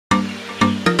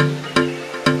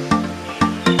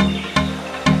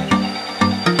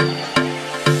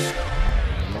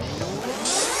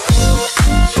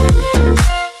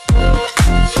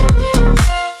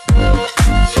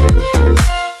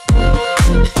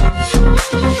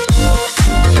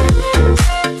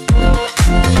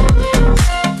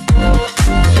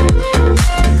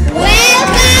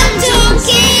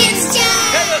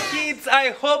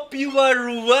I hope you are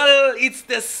well. It's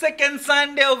the second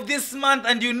Sunday of this month,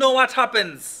 and you know what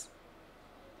happens?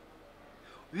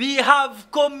 We have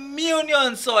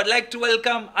communion. So I'd like to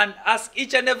welcome and ask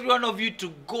each and every one of you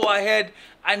to go ahead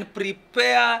and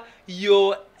prepare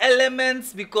your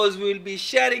elements, because we will be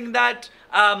sharing that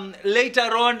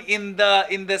later on in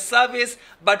the service.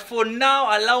 But for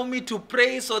now, allow me to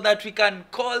pray so that we can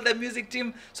call the music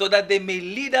team so that they may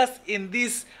lead us in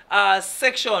this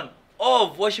section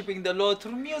of worshiping the Lord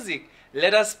through music.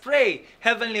 Let us pray.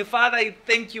 Heavenly Father, I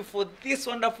thank you for this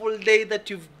wonderful day that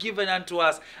you've given unto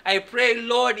us. I pray,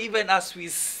 Lord, even as we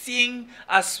sing,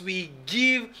 as we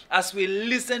give, as we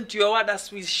listen to your word,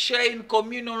 as we share in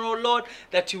communion, oh Lord,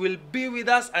 that you will be with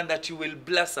us and that you will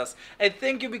bless us. I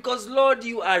thank you because, Lord,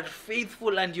 you are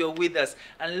faithful and you're with us.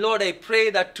 And Lord, I pray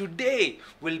that today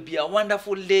will be a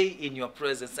wonderful day in your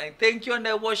presence. I thank you and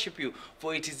I worship you,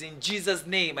 for it is in Jesus'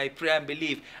 name I pray and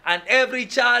believe. And every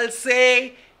child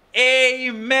say,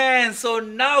 Amen. So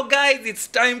now, guys, it's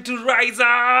time to rise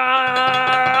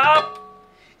up.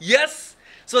 Yes,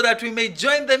 so that we may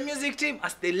join the music team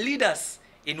as they lead us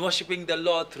in worshiping the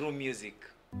Lord through music.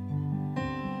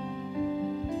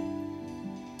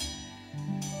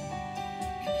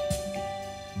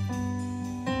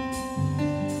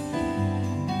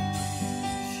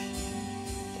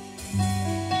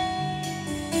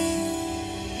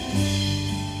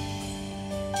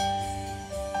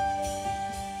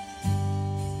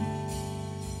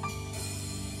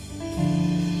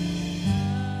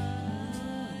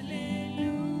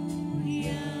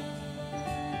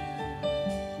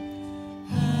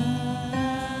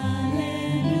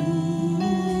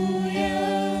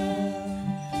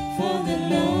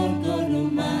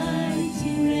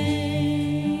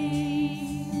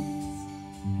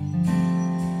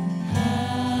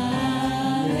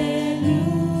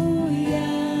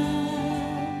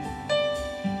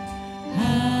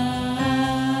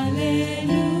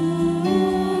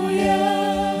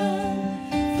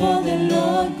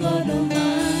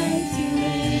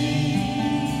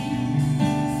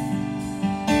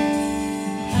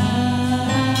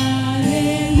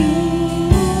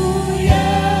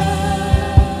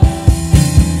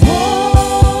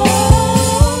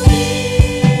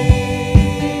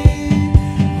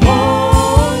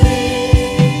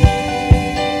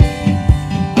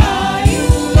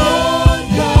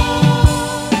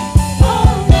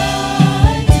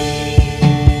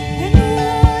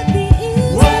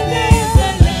 One day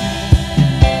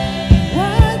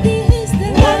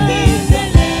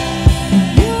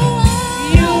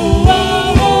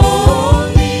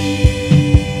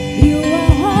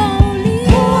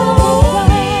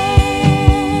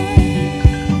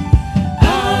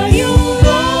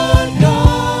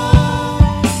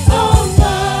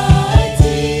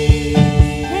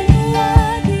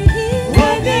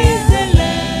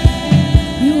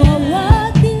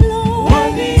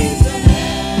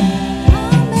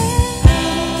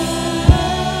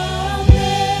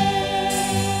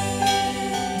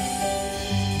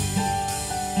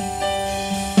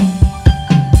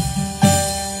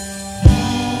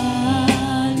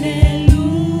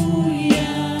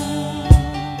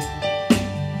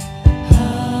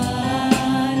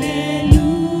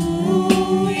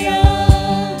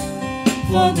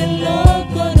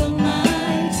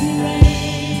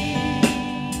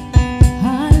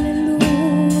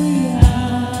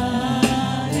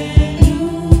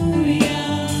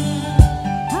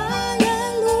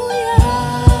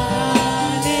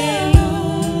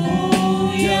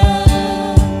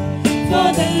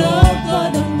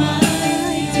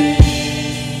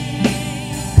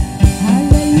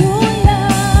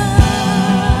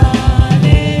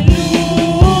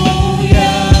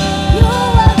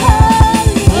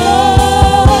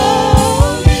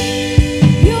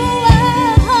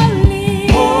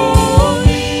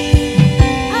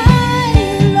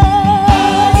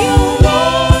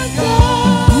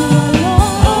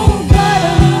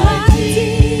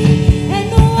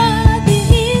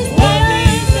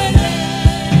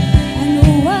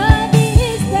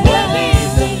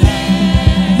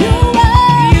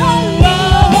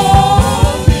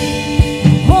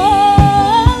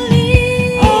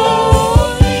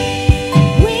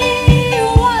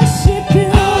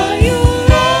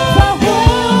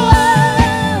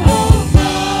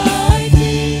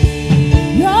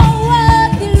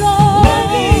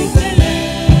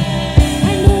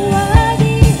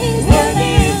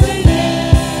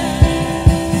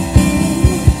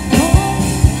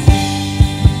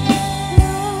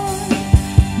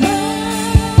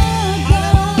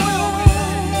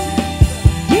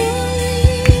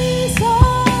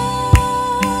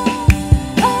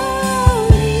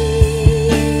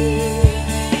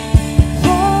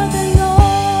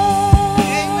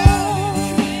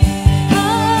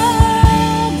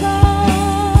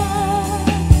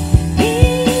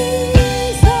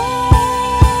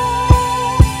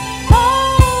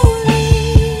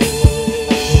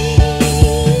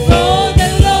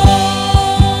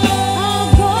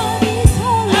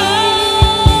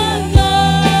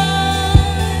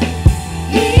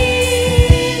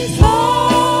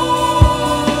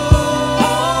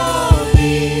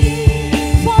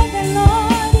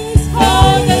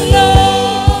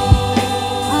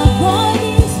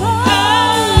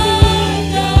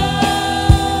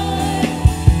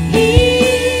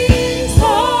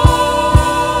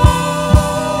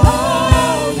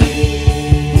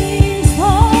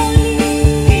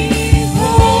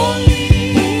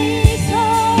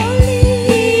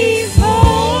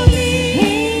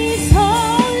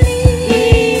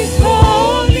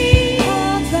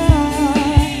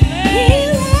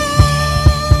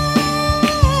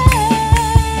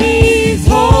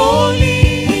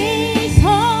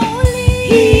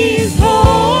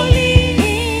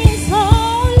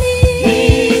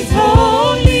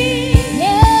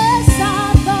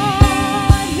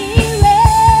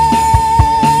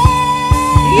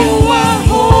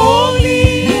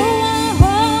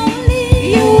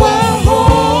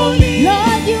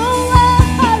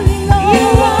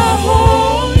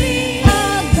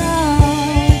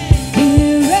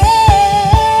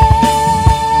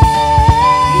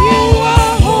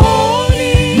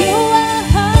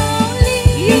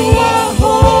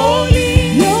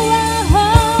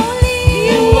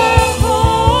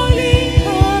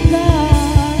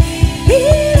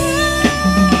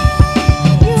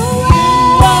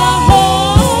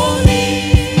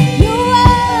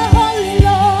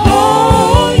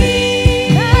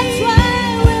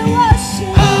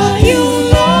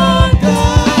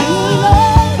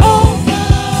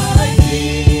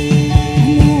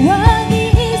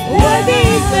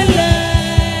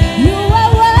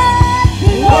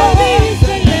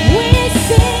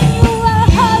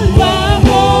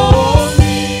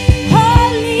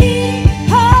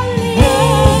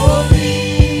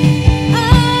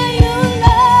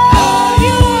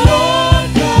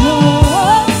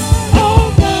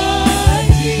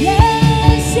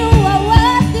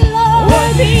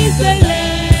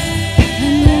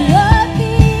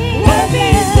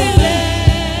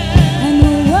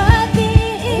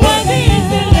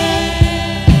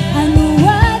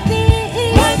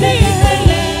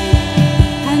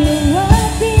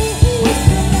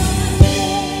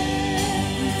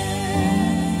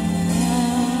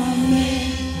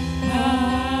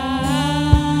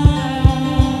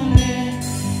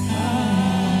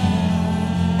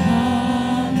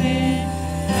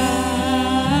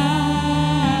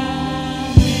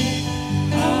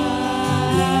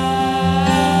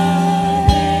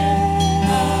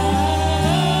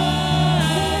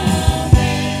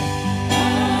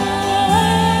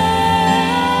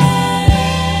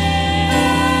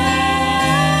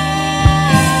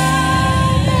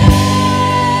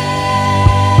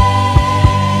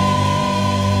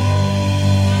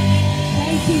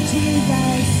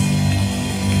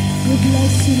We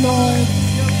bless you, Lord.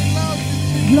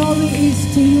 Glory is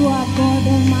to you, our God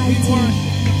Almighty.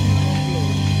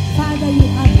 Father, you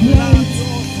are great.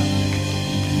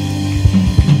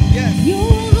 You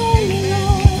are holy,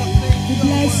 Lord. We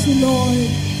bless you, Lord.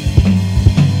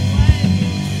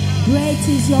 Great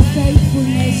is your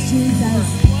faithfulness, Jesus.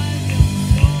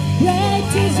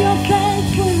 Great is your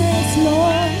faithfulness,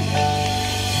 Lord.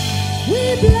 We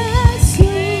bless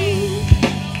you.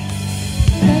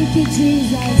 Thank you,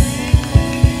 Jesus.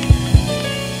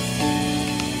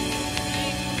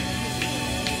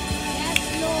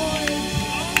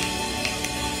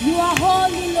 You are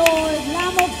holy, Lord.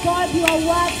 Lamb of God, you are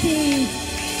worthy.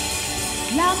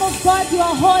 Lamb of God, you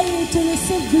are holy to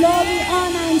receive glory,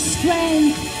 honor, and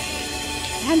strength.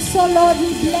 And so, Lord,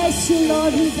 we bless you,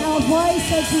 Lord, with our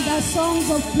voices, with our songs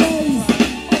of praise.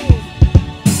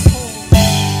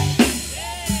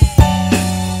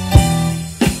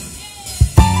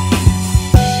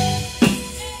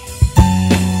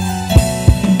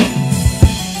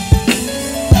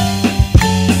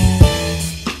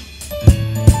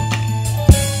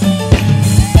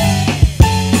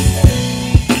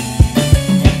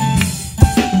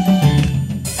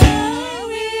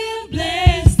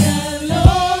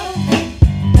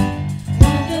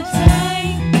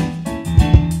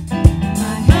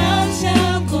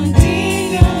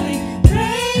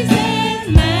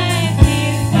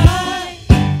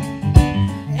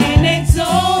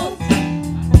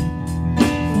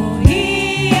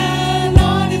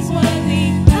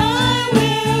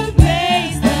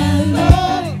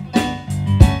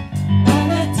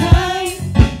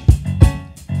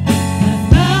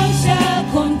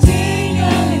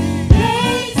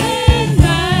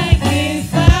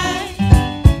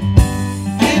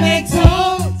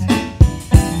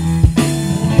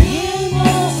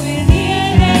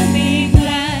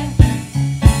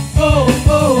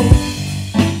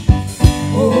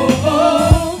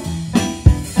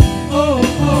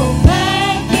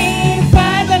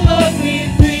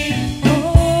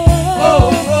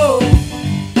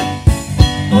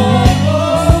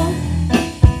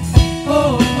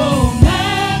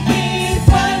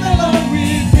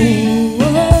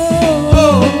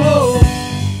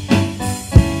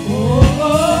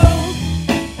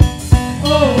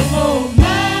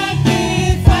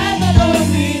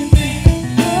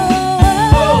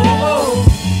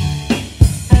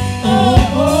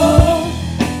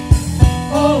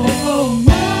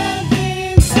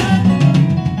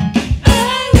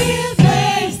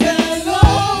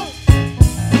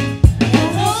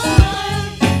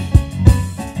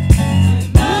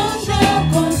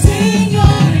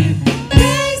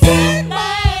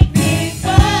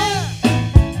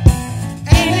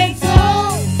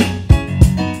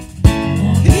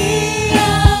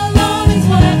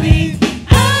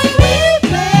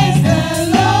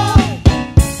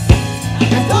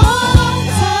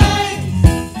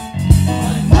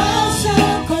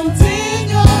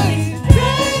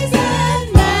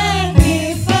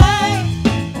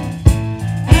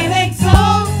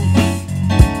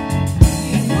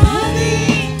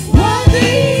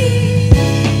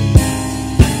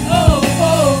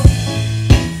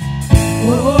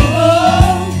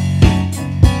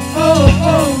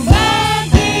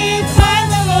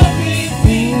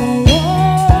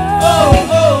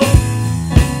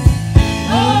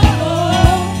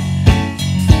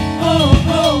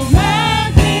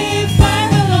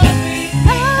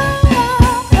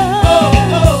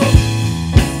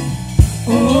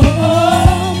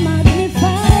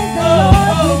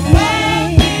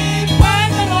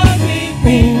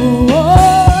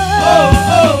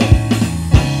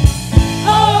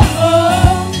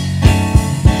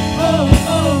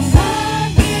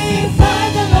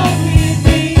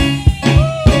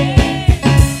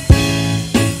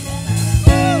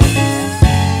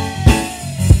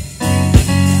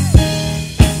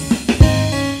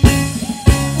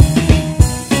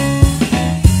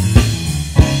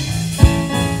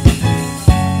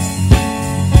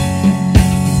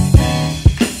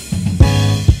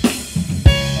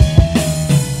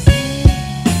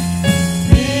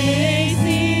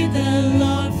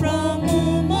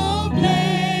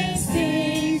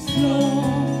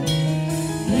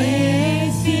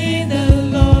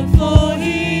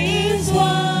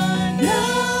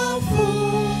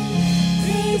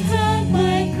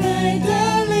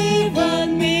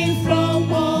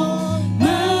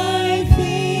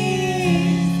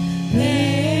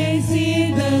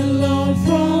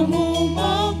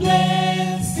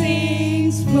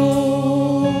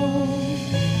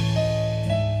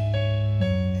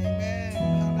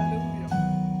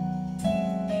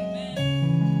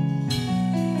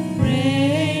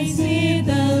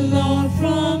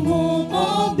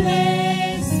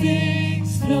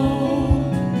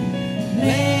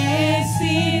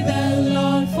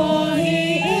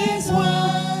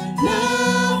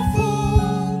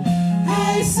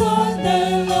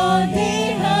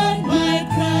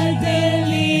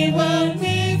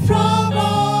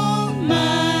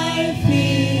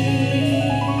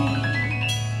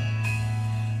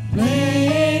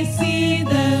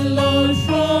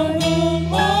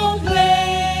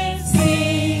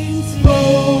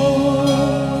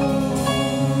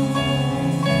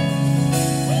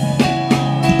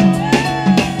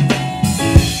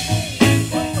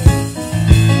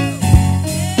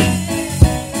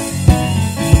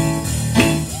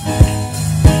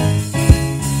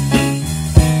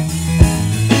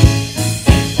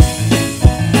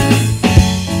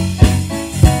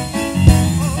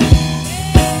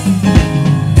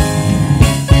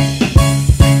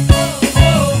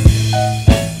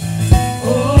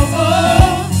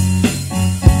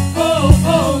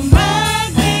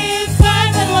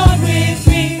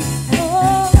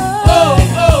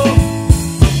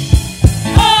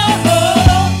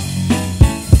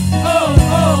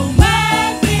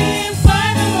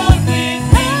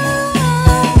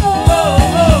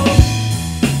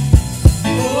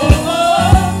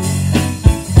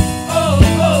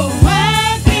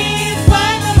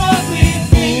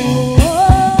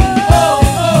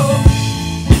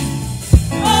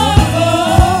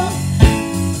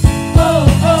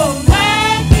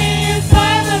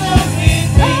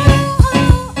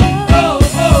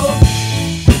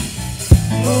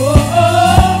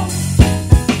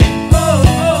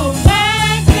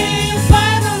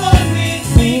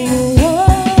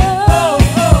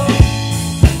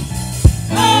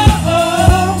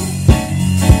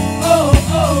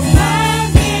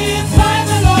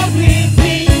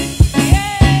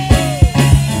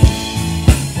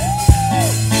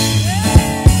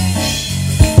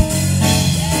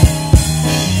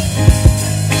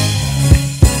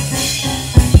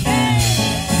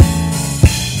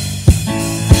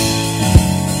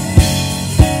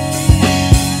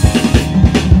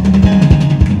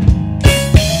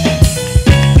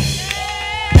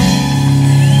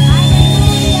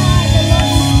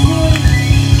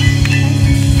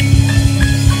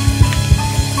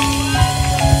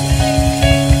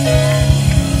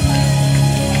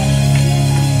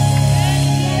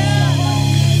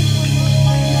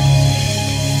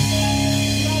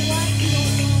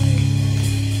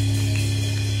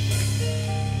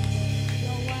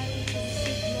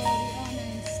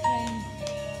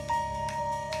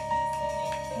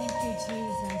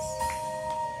 Jesus.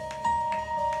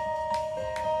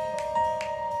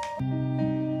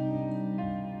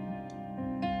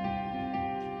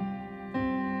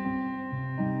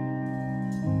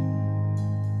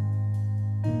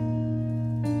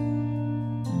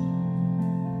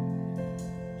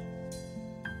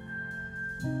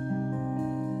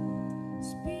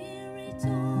 Spirit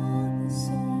of the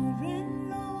sovereign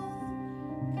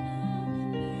Lord, come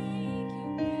and make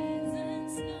your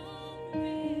presence known,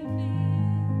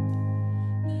 reveal.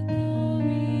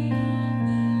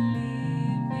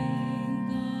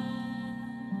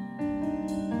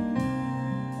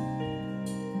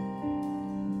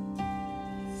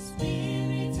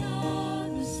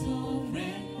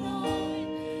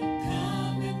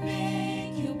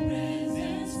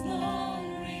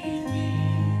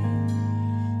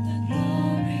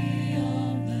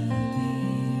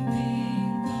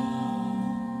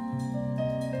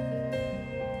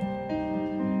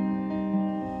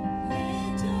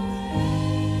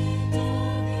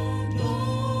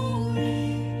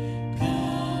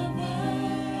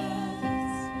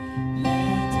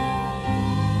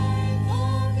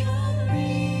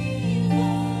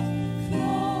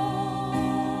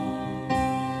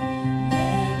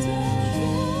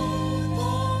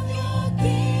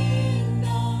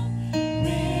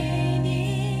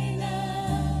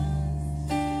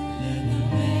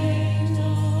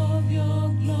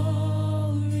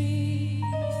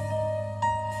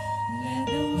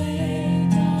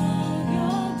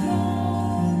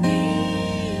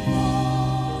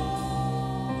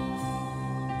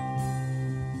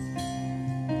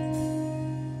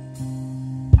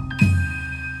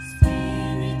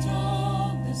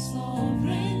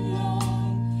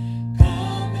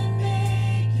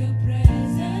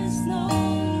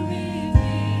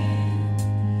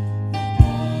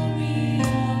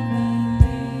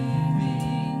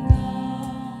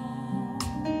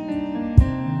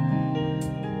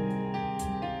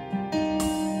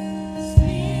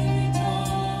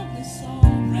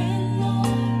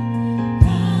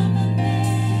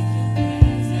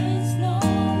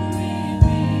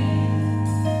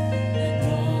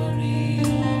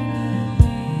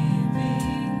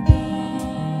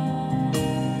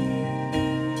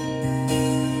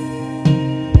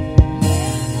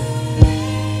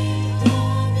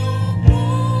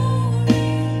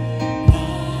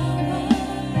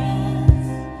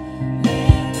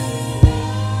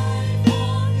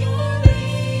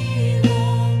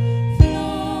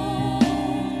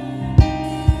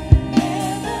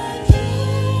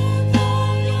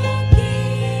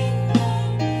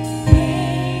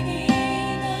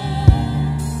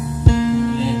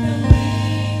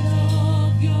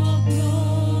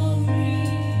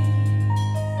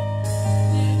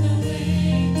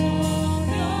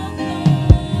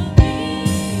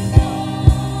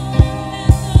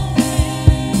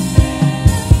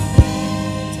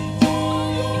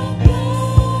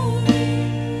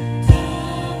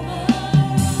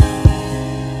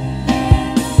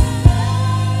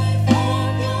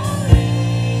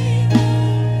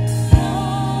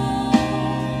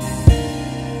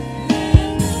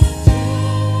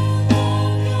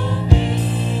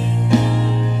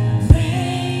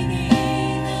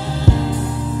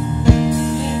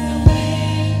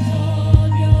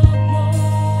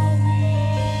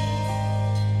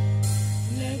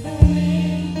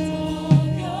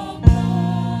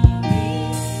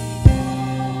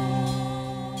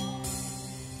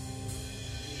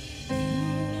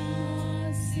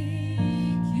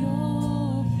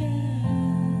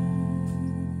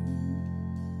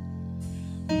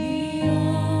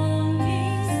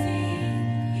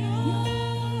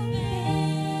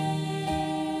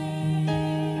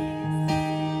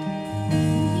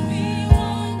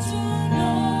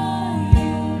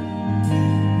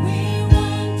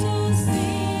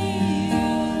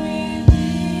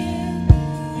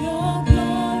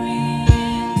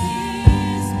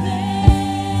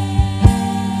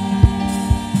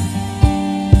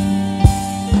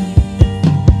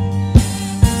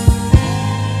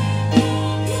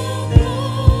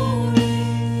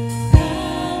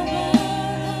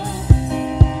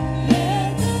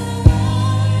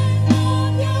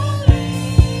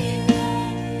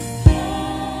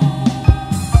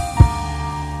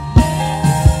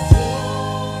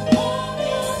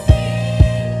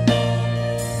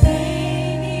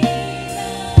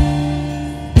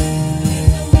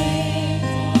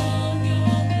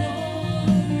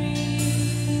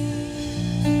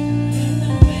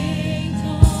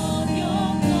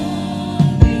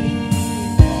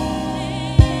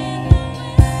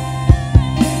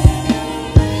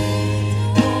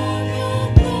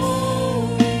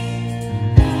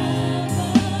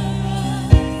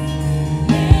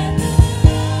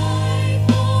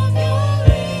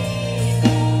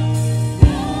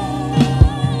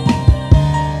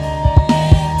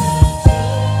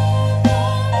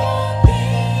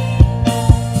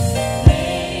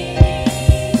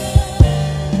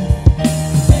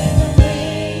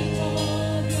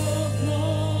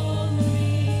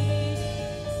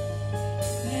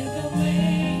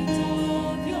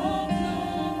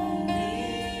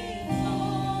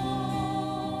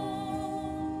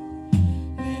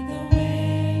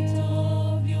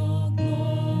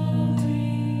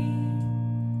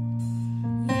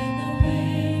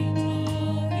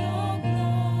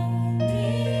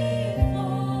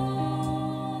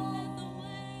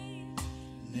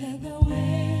 Let the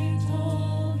weight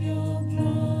of your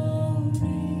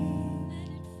glory, let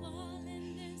it fall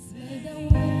in this place. Let the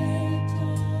weight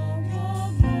of your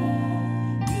glory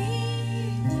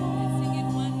fall. Sing it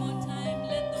one more time.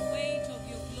 Let the weight of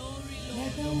your glory, Lord.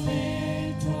 Let the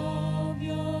weight of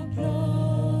your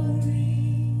glory.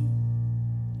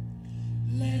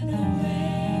 Let the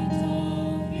weight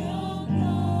of your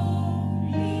glory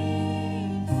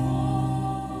fall.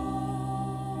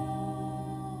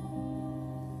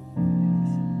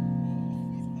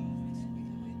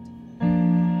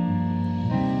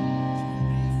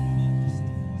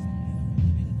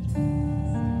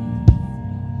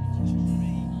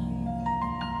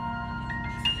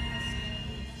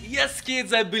 Yes,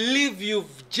 kids, I believe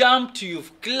you've jumped,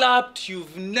 you've clapped,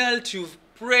 you've knelt, you've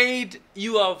prayed,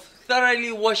 you have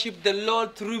thoroughly worshipped the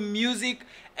Lord through music,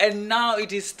 and now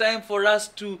it is time for us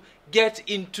to get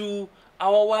into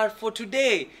our word for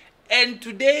today. And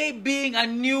today being a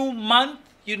new month,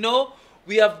 you know,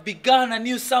 we have begun a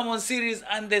new sermon series,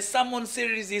 and the sermon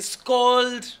series is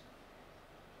called...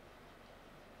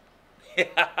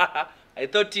 I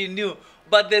thought you knew,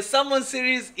 but the sermon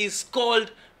series is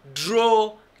called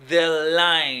Draw the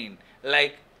Line.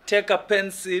 Like, take a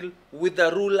pencil with a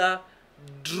ruler,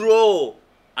 draw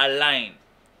a line.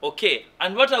 Okay,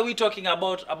 and what are we talking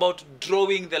about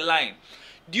drawing the line?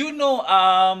 Do you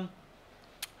know,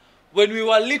 when we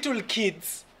were little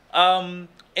kids, okay,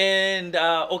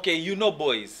 you know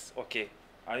boys, okay,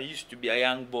 I used to be a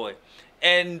young boy,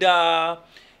 and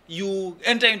you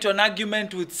enter into an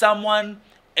argument with someone,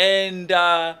 and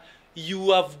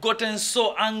you have gotten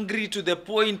so angry to the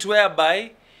point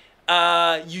whereby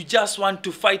you just want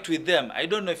to fight with them. I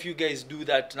don't know if you guys do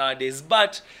that nowadays,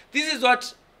 but this is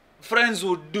what friends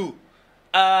would do.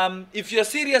 If you're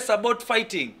serious about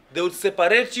fighting, they would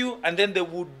separate you, and then they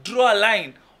would draw a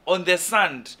line on the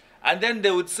sand, and then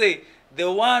they would say, the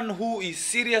one who is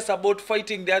serious about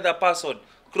fighting the other person,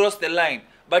 cross the line.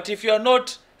 But if you're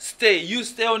not, stay. You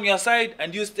stay on your side,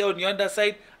 and you stay on your other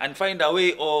side, and find a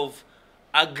way of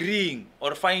agreeing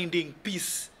or finding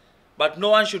peace. But no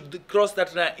one should cross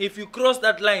that line. If you cross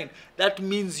that line, that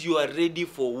means you are ready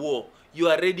for war. You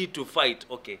are ready to fight.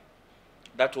 Okay,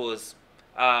 that was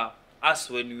us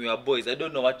when we were boys. I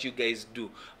don't know what you guys do.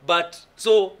 But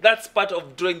so that's part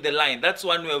of drawing the line. That's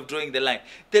one way of drawing the line.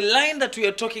 The line that we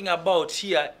are talking about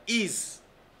here is,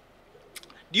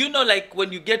 do you know, like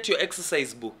when you get your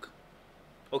exercise book,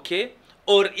 okay,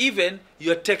 or even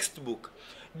your textbook,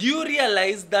 do you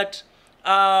realize that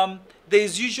there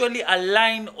is usually a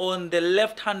line on the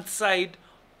left hand side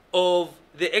of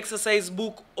the exercise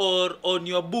book or on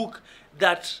your book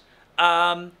that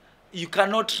you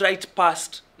cannot write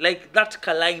past, like that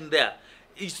line there?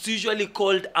 It's usually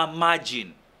called a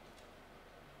margin.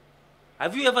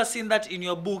 Have you ever seen that in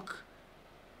your book?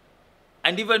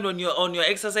 And even when you're on your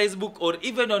exercise book, or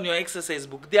even on your exercise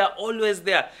book, they are always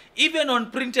there. Even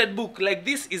on printed book, like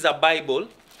this is a Bible.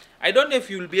 I don't know if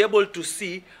you'll be able to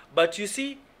see, but you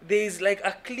see there is like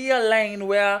a clear line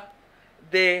where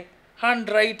the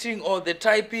handwriting or the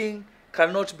typing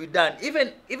cannot be done.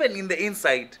 Even in the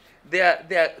inside, there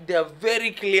are very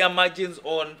clear margins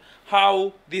on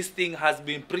how this thing has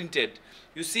been printed.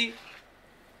 You see?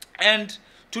 And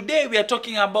today we are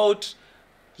talking about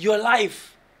your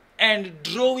life and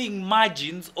drawing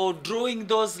margins, or drawing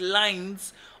those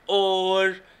lines,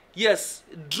 or yes,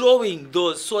 drawing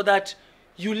those so that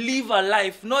you live a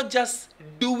life not just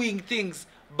doing things,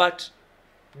 but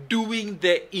doing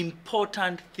the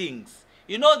important things.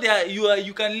 You know,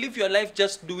 you can live your life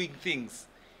just doing things.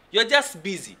 You're just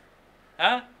busy.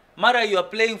 Huh? Mara, you are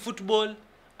playing football.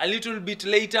 A little bit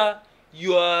later,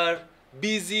 you are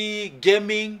busy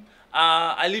gaming.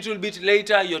 A little bit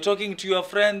later, you're talking to your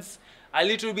friends. A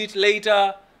little bit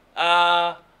later,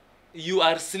 you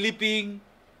are sleeping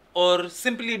or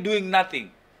simply doing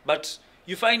nothing. But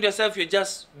you find yourself, you're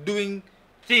just doing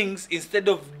things instead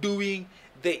of doing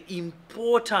the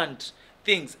important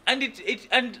things. And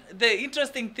and the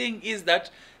interesting thing is that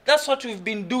that's what we've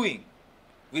been doing.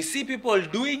 We see people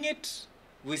doing it.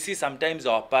 We see sometimes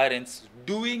our parents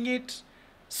doing it.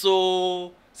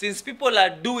 So since people are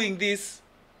doing this,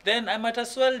 then I might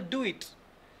as well do it.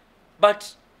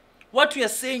 But what we are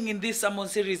saying in this sermon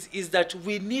series is that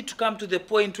we need to come to the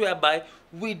point whereby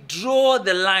we draw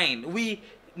the line. We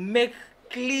make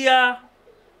clear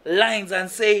lines and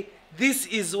say, this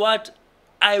is what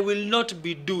I will not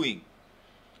be doing.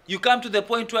 You come to the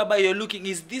point whereby you're looking,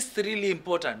 is this really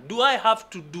important? Do I have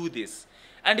to do this?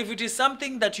 And if it is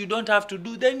something that you don't have to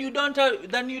do, then you don't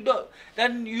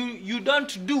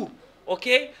do.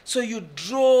 Okay? So you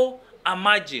draw a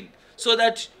margin so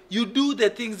that you do the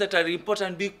things that are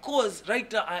important, because right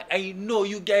now I know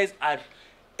you guys are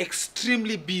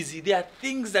extremely busy. There are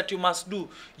things that you must do.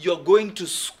 You're going to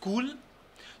school,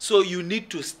 so you need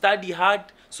to study hard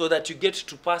so that you get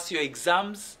to pass your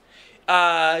exams.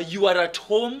 You are at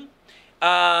home.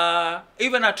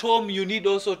 Even at home, you need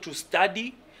also to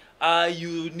study.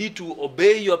 You need to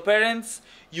obey your parents.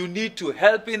 You need to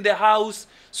help in the house.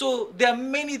 So there are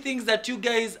many things that you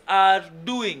guys are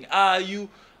doing. You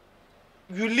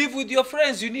live with your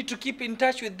friends. You need to keep in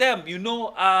touch with them, you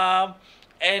know,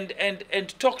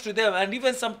 and talk to them, and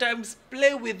even sometimes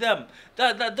play with them.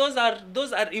 Those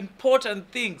are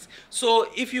important things. So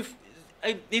if you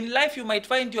in life, you might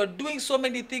find you're doing so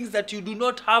many things that you do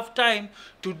not have time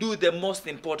to do the most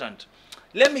important.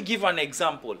 Let me give an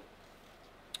example.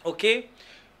 Okay,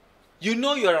 you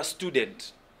know you're a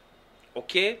student.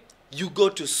 Okay, you go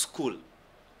to school.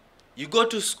 You go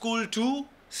to school to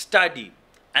study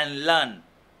and learn.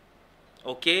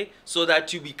 Okay, so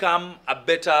that you become a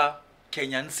better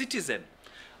Kenyan citizen.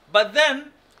 But then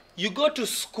you go to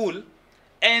school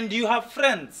and you have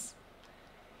friends.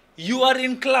 You are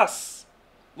in class.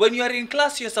 When you are in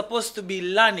class, you're supposed to be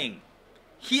learning,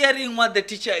 hearing what the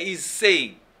teacher is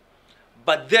saying.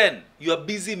 But then you are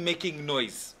busy making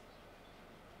noise.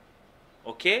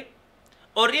 Okay?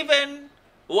 Or even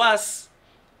worse,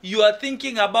 you are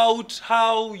thinking about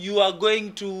how you are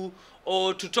going to,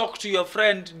 or to talk to your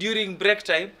friend during break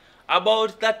time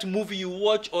about that movie you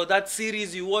watch, or that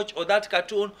series you watch, or that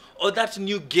cartoon, or that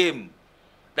new game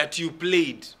that you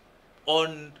played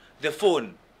on the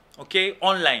phone, okay,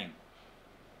 online.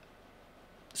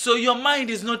 So your mind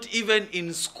is not even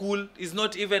in school, is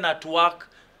not even at work,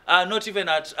 not even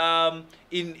at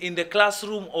in the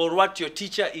classroom, or what your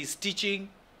teacher is teaching,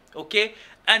 okay?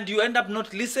 And you end up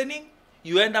not listening,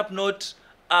 you end up not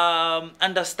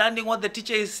understanding what the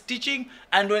teacher is teaching,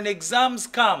 and when exams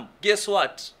come, guess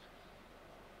what?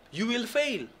 You will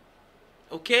fail,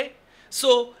 okay?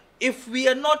 So if we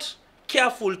are not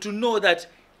careful to know that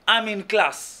I'm in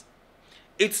class,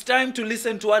 it's time to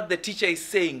listen to what the teacher is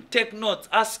saying. Take notes,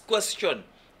 ask questions,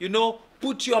 you know,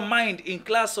 put your mind in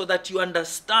class so that you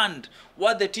understand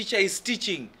what the teacher is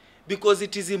teaching, because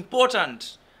it is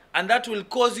important. And that will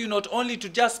cause you not only to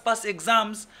just pass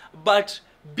exams, but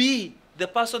be the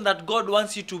person that God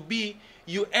wants you to be.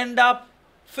 You end up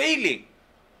failing,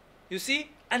 you see?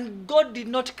 And God did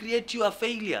not create you a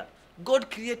failure.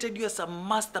 God created you as a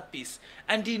masterpiece.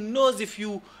 And He knows if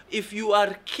you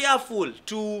are careful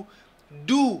to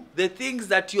do the things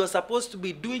that you are supposed to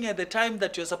be doing at the time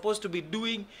that you're supposed to be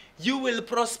doing, you will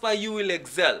prosper, you will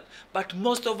excel. But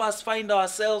most of us find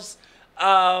ourselves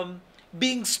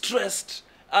being stressed.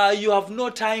 You have no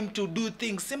time to do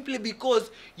things simply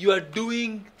because you are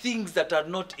doing things that are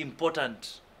not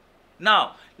important.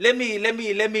 Now, let me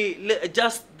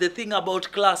just the thing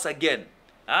about class again.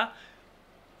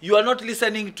 You are not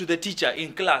listening to the teacher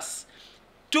in class.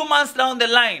 2 months down the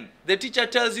line, the teacher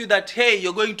tells you that, hey,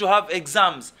 you're going to have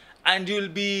exams and you'll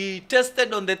be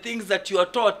tested on the things that you are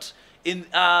taught in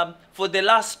for the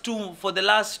last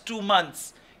 2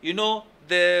 months. You know,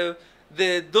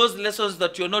 those lessons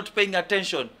that you're not paying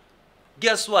attention.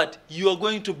 Guess what? You are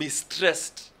going to be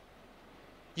stressed.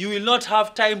 You will not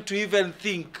have time to even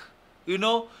think. You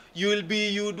know, you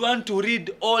would want to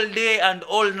read all day and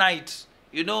all night.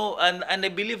 You know, and I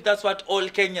believe that's what all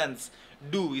Kenyans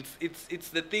do. It's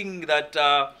the thing that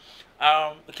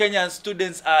Kenyan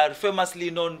students are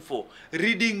famously known for,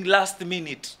 reading last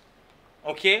minute.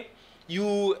 Okay,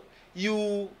 you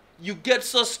get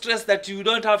so stressed that you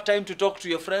don't have time to talk to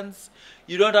your friends,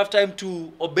 you don't have time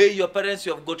to obey your parents,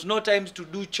 you have got no time to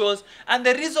do chores. And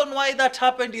the reason why that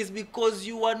happened is because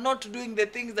you are not doing the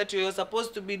things that you are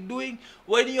supposed to be doing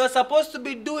when you are supposed to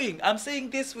be doing. I'm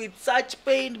saying this with such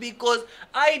pain because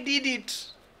I did it.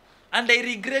 And I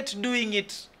regret doing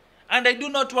it. And I do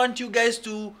not want you guys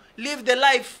to live the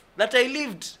life that I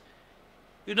lived.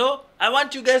 You know, I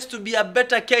want you guys to be a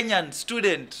better Kenyan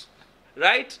student.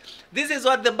 Right? This is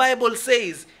what the Bible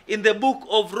says in the book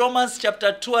of Romans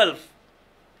chapter 12,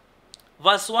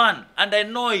 verse 1. And I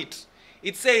know it.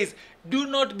 It says, do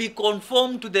not be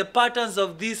conformed to the patterns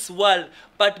of this world,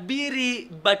 but be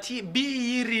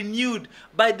ye renewed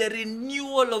by the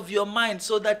renewal of your mind,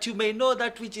 so that you may know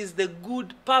that which is the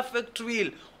good, perfect will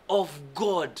of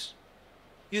God.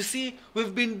 You see,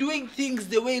 we've been doing things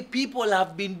the way people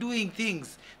have been doing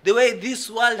things, the way this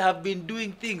world have been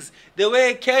doing things, the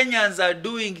way Kenyans are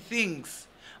doing things.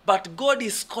 But God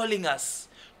is calling us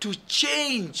to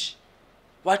change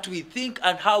what we think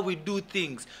and how we do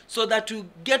things, so that we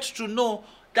get to know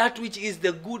that which is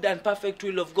the good and perfect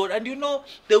will of God. And you know,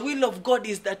 the will of God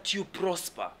is that you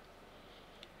prosper.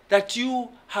 that you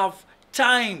have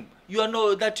time.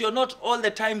 That you're not all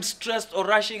the time stressed or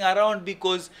rushing around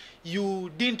because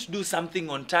you didn't do something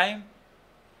on time.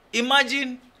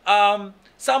 Imagine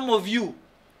some of you,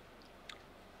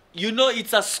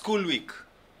 it's a school week.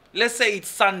 Let's say it's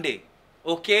Sunday,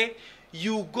 okay?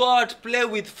 You go out, play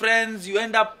with friends, you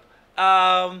end up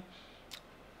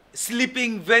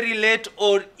sleeping very late,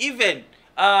 or even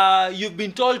you've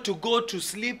been told to go to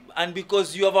sleep, and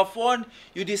because you have a phone,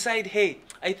 you decide, hey,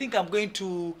 I think I'm going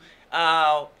to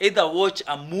either watch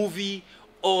a movie,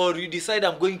 or you decide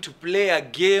I'm going to play a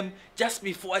game just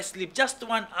before I sleep, just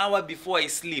 1 hour before I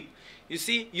sleep. You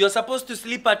see, you're supposed to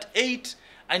sleep at 8,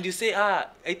 and you say, I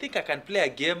think I can play a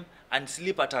game and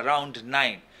sleep at around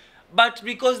 9. But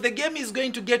because the game is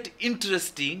going to get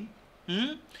interesting,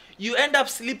 you end up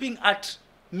sleeping at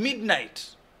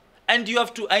midnight. And you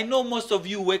have to, I know most of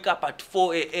you wake up at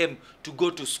 4 a.m. to go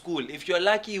to school. If you're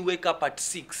lucky, you wake up at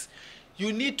 6.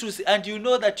 You need to, and you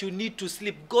know that you need to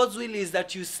sleep. God's will is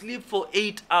that you sleep for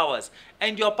 8 hours.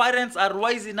 And your parents are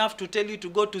wise enough to tell you to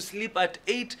go to sleep at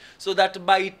 8, so that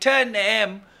by 10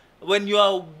 a.m., when you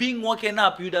are being woken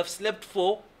up, you'd have slept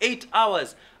for 8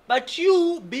 hours. But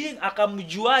you, being a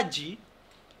kamjuaji,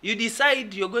 you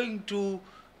decide you're going to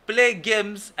play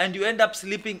games and you end up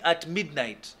sleeping at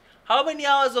midnight. How many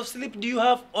hours of sleep do you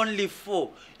have? Only 4.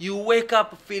 You wake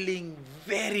up feeling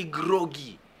very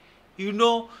groggy.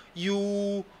 You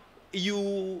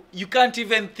can't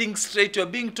even think straight. You're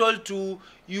being told to,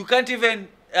 you can't even,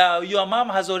 your mom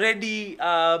has already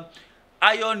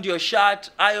ironed your shirt,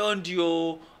 ironed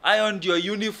your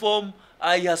uniform.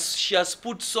 She has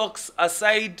put socks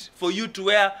aside for you to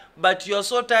wear, but you're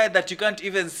so tired that you can't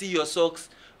even see your socks.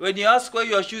 When you ask where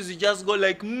your shoes, you just go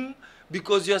like,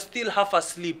 because you're still half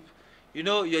asleep.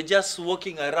 You're just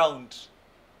walking around.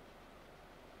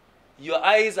 Your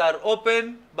eyes are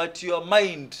open, but your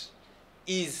mind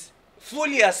is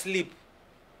fully asleep.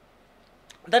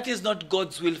 That is not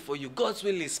God's will for you. God's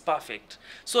will is perfect.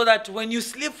 So that when you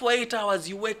sleep for 8 hours,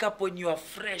 you wake up when you are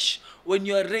fresh, when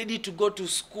you are ready to go to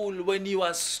school, when you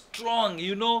are strong,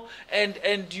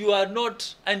 and you are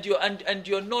not, and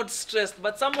you're not stressed.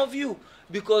 But some of you,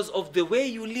 because of the way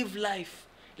you live life,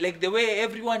 like the way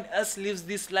everyone else lives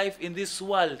this life in this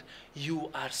world, you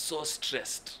are so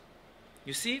stressed.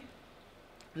 You see?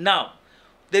 Now,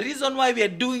 the reason why we are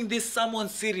doing this sermon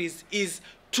series is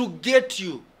to get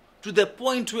you to the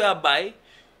point whereby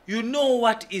you know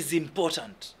what is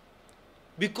important.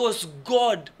 Because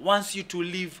God wants you to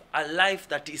live a life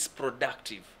that is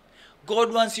productive.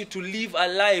 God wants you to live a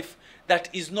life that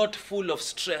is not full of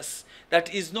stress,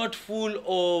 that is not full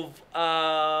of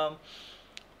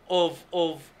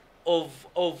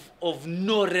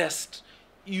no rest.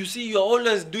 You see, you're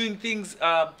always doing things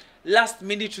last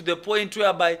minute to the point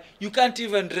whereby you can't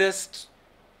even rest.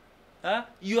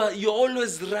 You're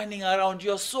always running around.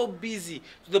 You're so busy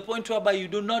to the point whereby you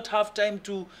do not have time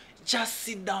to just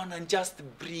sit down and just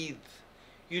breathe.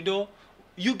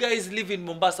 You guys live in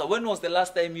Mombasa. When was the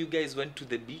last time you guys went to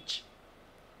the beach?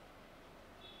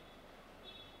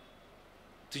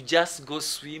 To just go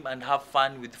swim and have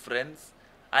fun with friends?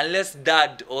 Unless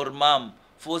dad or mom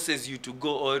forces you to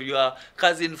go, or your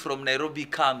cousin from Nairobi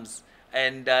comes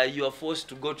and you are forced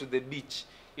to go to the beach,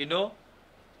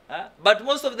 But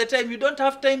most of the time you don't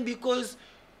have time because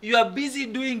you are busy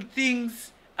doing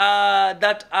things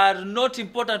that are not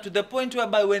important, to the point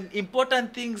whereby when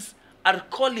important things are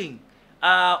calling,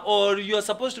 or you are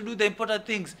supposed to do the important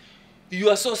things, you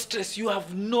are so stressed, you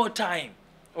have no time.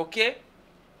 Okay?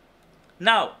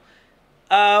 Now,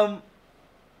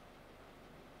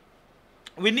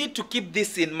 we need to keep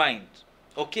this in mind,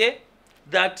 okay?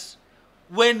 That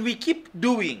when we keep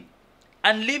doing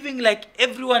and living like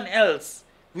everyone else,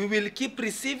 we will keep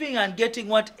receiving and getting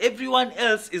what everyone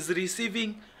else is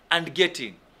receiving and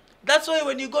getting. That's why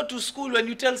when you go to school, when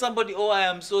you tell somebody, oh, I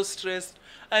am so stressed,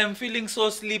 I am feeling so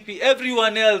sleepy,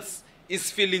 everyone else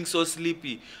is feeling so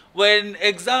sleepy. When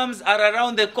exams are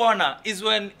around the corner is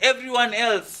when everyone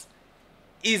else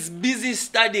is busy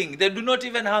studying. They do not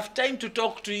even have time to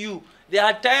talk to you. They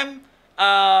had time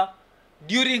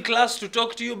during class to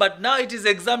talk to you, but now it is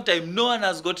exam time. No one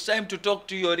has got time to talk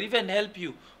to you or even help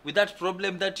you with that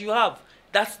problem that you have.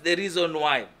 That's the reason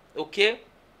why, okay?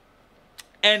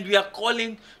 And we are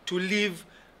calling to live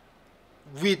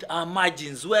with our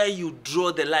margins, where you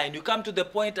draw the line. You come to the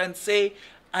point and say,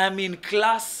 I'm in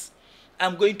class,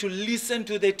 I'm going to listen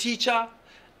to the teacher,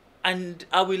 and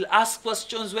I will ask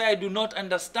questions where I do not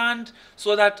understand,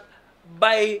 so that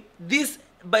by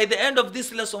the end of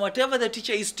this lesson, whatever the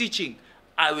teacher is teaching,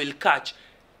 I will catch.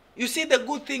 You see, the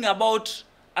good thing about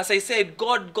as I said,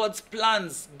 God's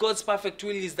plans, God's perfect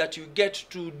will is that you get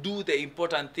to do the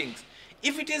important things.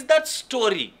 If it is that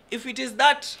story, if it is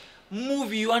that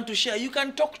movie you want to share, you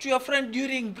can talk to your friend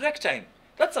during break time.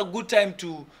 That's a good time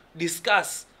to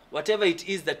discuss whatever it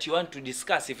is that you want to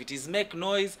discuss. If it is make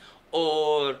noise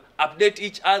or update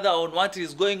each other on what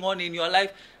is going on in your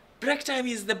life, break time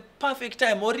is the perfect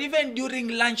time, or even during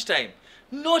lunchtime.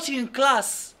 Not in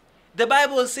class. The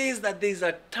Bible says that there is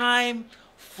a time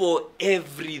for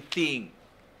everything.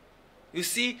 You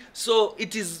see, so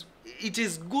it is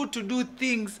good to do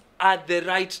things at the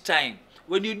right time.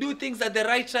 When you do things at the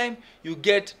right time, you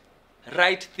get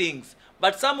right things.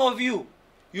 But some of you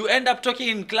end up talking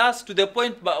in class to the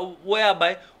point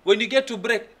whereby when you get to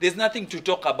break, there's nothing to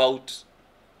talk about.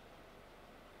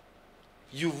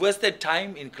 You've wasted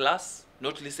time in class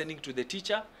not listening to the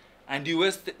teacher, and you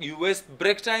waste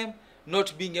break time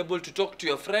not being able to talk to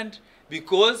your friend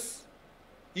because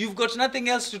you've got nothing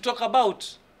else to talk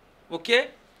about. Okay?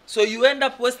 So you end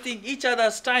up wasting each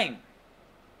other's time.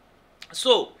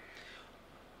 So,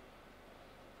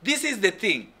 this is the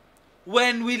thing.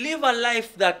 When we live a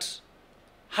life that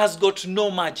has got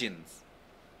no margins,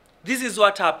 this is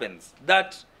what happens.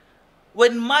 That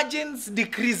when margins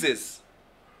decreases,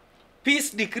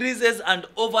 peace decreases and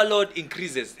overload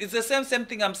increases. It's the same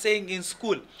thing I'm saying in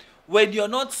school. When you're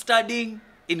not studying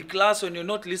in class, when you're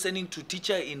not listening to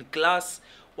teacher in class,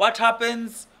 what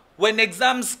happens when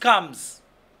exams comes?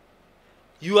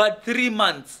 You had 3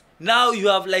 months. Now you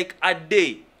have like a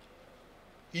day.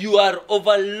 You are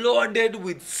overloaded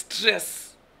with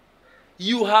stress.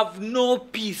 You have no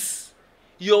peace.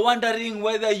 You're wondering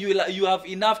whether you have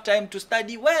enough time to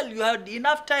study. Well, you had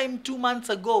enough time 2 months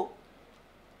ago.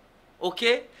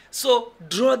 Okay? So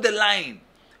draw the line.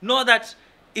 Know that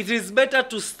it is better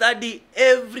to study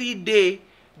every day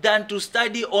than to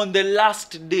study on the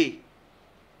last day.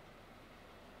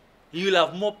 You'll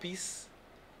have more peace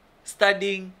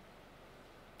studying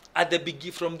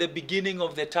from the beginning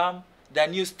of the term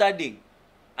than you studying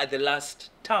at the last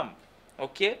term.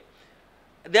 Okay?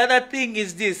 The other thing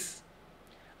is this.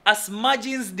 As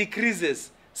margins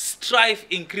decreases, strife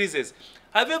increases.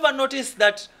 Have you ever noticed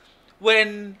that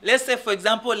when, let's say for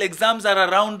example, exams are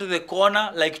around the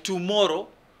corner, like tomorrow,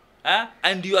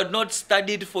 and you had not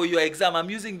studied for your exam? I'm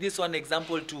using this one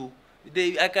example too.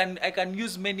 I can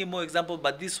use many more examples,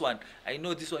 but this one, I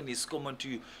know this one is common to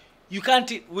you. You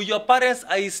can't, with your parents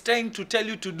is trying to tell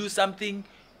you to do something,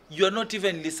 you're not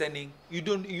even listening.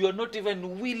 You're not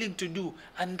even willing to do,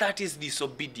 and that is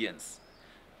disobedience.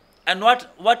 And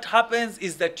what happens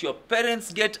is that your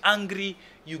parents get angry,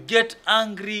 you get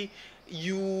angry,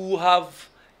 you have,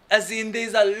 as in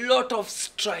there's a lot of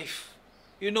strife.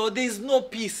 You know, there's no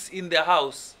peace in the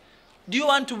house. Do you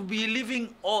want to be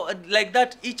living like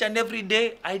that each and every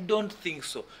day? I don't think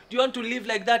so. Do you want to live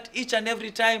like that each and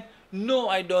every time? No,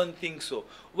 I don't think so.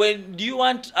 Do you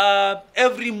want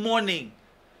every morning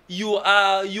you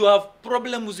have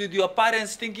problems with your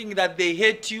parents, thinking that they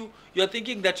hate you? You're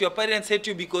thinking that your parents hate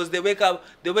you because they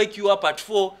wake you up at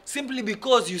 4 simply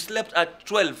because you slept at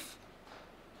 12.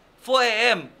 4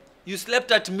 a.m. You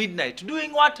slept at midnight.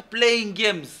 Doing what? Playing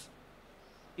games.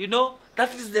 You know,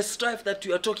 that is the strife that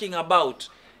you are talking about.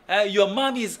 Your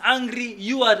mom is angry,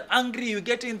 you are angry, you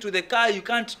get into the car, you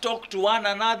can't talk to one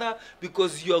another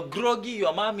because you're groggy,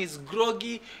 your mom is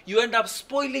groggy. You end up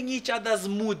spoiling each other's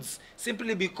moods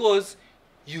simply because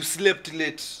you slept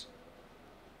late.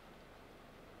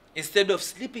 Instead of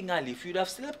sleeping early, if you'd have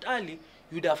slept early,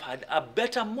 you'd have had a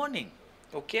better morning.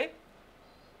 Okay?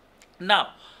 Now,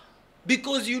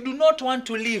 because you do not want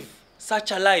to live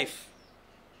such a life,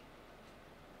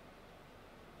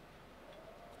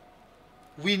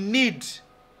 we need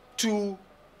to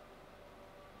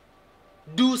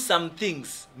do some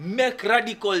things, make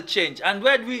radical change. And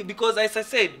because as I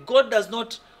said, God does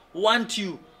not want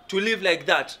you to live like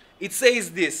that. It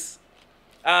says this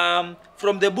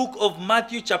from the book of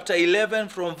Matthew chapter 11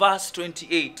 from verse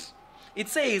 28. It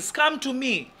says, "Come to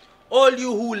me, all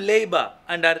you who labor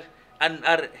and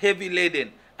are heavy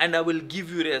laden, and I will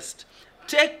give you rest.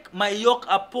 Take my yoke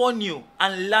upon you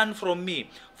and learn from me,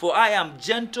 for I am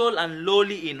gentle and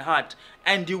lowly in heart,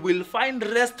 and you will find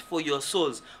rest for your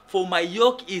souls. For my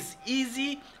yoke is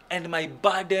easy and my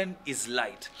burden is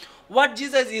light." What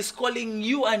Jesus is calling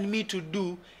you and me to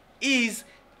do is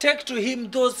take to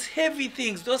him those heavy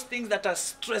things, those things that are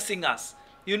stressing us,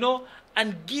 you know,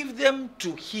 and give them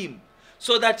to him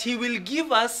so that he will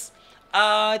give us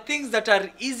things that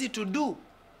are easy to do.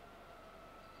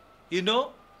 You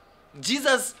know,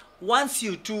 Jesus wants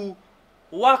you to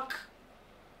work,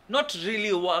 not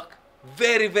really work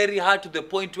very, very hard to the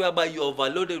point whereby you're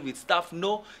overloaded with stuff.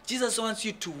 No, Jesus wants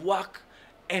you to work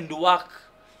and work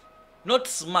not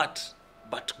smart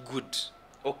but good.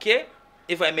 Okay,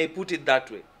 if I may put it that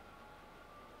way.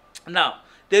 Now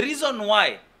the reason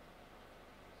why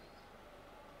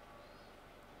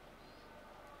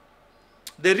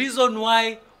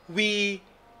we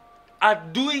are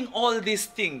doing all these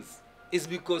things is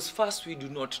because first, we do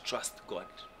not trust God.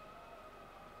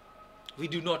 We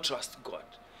do not trust God.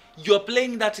 You're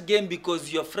playing that game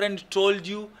because your friend told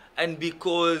you, and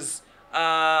because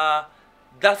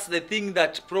that's the thing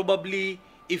that probably,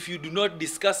 if you do not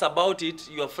discuss about it,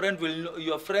 your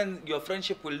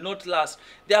friendship will not last.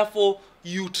 Therefore,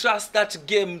 you trust that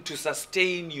game to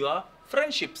sustain your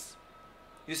friendships.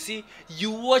 You see,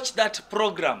 you watch that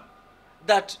program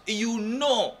that you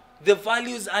know the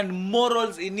values and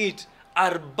morals in it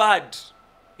are bad.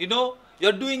 You know,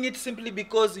 you're doing it simply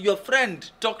because your friend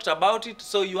talked about it,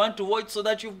 so you want to watch so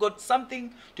that you've got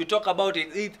something to talk about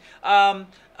it.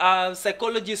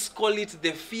 Psychologists call it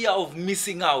the fear of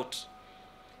missing out.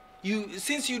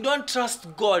 Since you don't trust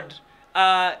God,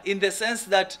 in the sense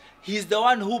that He's the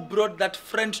one who brought that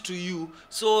friend to you,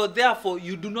 so therefore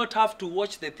you do not have to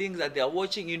watch the things that they are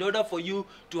watching in order for you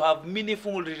to have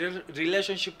meaningful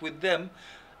relationship with them,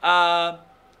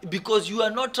 because you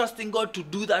are not trusting God to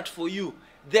do that for you.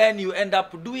 Then you end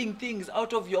up doing things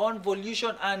out of your own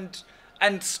volition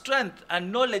and strength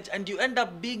and knowledge, and you end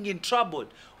up being in trouble.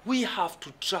 We have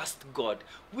to trust God.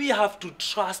 We have to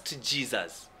trust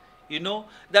Jesus. You know,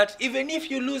 that even if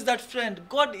you lose that friend,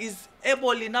 God is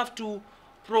able enough to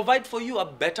provide for you a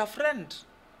better friend.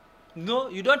 No,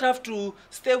 you don't have to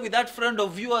stay with that friend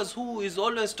of yours who is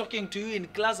always talking to you in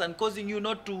class and causing you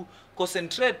not to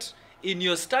concentrate in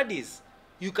your studies.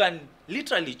 You can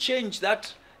literally change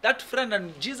that friend,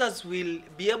 and Jesus will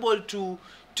be able to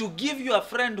give you a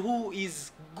friend who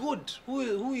is good,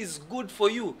 who is good for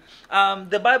you.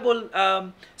 The Bible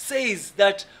says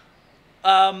that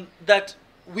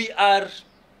we are,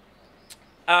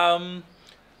 the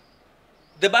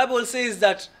Bible says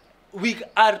that we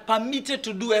are permitted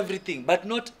to do everything, but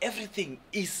not everything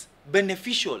is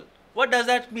beneficial. What does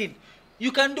that mean?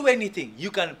 You can do anything. You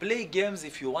can play games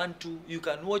if you want to. You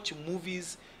can watch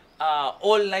movies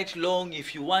all night long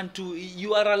if you want to.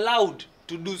 You are allowed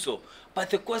to do so. But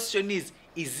the question is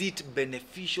it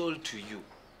beneficial to you?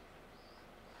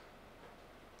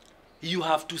 You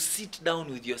have to sit down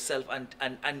with yourself, and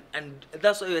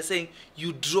that's why we're saying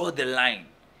you draw the line.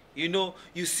 You know,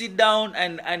 you sit down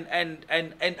and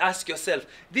ask yourself,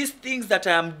 these things that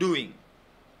I am doing,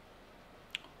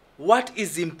 what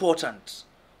is important?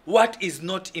 What is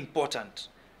not important?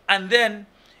 And then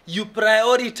you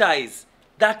prioritize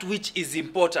that which is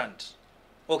important.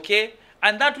 Okay?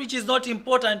 And that which is not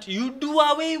important, you do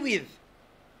away with.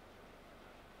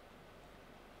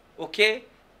 Okay?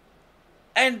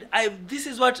 And this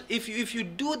is what, if you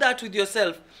do that with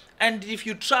yourself, and if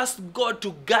you trust God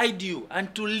to guide you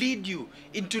and to lead you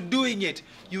into doing it,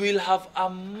 you will have a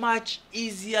much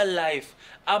easier life,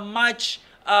 a much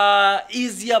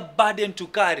easier burden to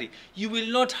carry. You will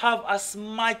not have as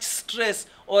much stress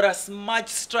or as much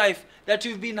strife that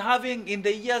you've been having in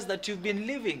the years that you've been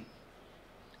living.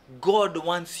 God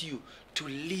wants you to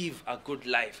live a good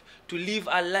life, to live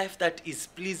a life that is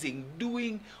pleasing,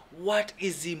 doing what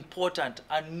is important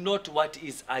and not what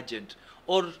is urgent,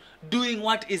 or doing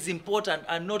what is important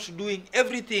and not doing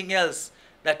everything else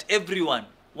that everyone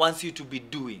wants you to be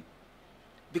doing,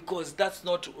 because that's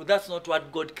not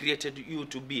what God created you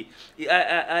to be.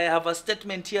 I have a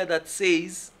statement here that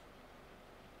says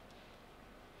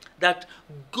that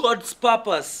God's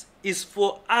purpose is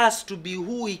for us to be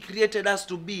who He created us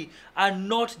to be, and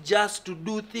not just to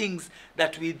do things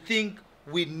that we think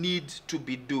we need to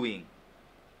be doing.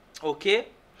 Okay?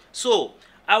 So,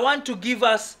 I want to give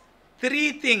us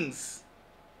three things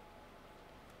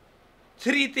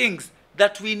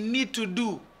that we need to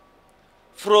do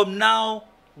from now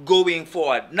going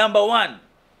forward. Number one,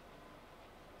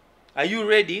 are you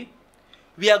ready?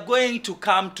 We are going to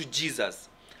come to Jesus.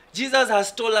 Jesus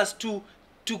has told us to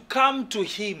come to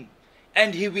Him,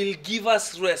 and He will give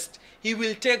us rest. He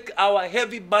will take our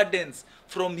heavy burdens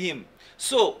from Him.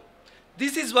 So,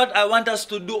 this is what I want us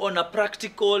to do on a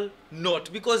practical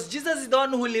note, because Jesus is the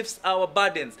one who lifts our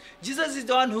burdens. Jesus is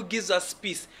the one who gives us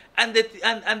peace, and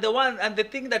the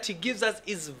thing that He gives us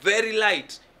is very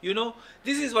light. You know,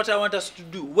 this is what I want us to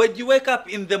do. When you wake up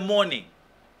in the morning,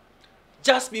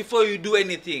 just before you do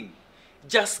anything,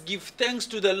 just give thanks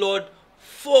to the Lord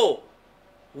for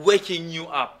waking you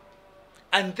up,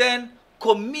 and then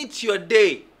commit your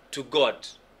day to God.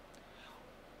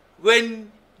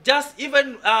 When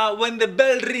the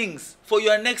bell rings for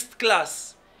your next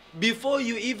class, before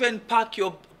you even pack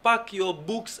pack your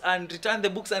books and return the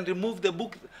books and remove the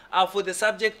book for the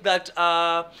subject that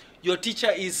your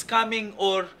teacher is coming,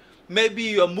 or maybe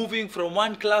you're moving from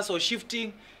one class or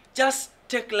shifting, just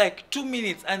take like 2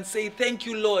 minutes and say, thank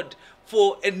you, Lord,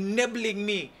 for enabling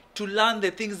me to learn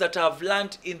the things that I've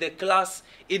learned in the class,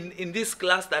 in this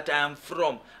class that I am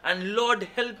from. And Lord,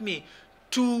 help me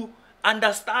to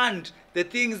understand the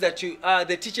things that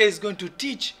the teacher is going to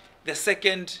teach the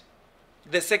second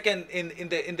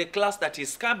in the class that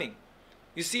is coming.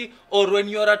 You see, or when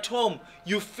you're at home,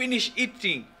 you finish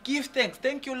eating, give thanks.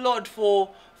 Thank you, Lord, for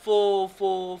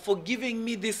giving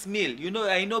me this meal. You know,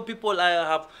 I know people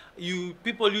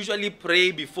people usually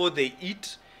pray before they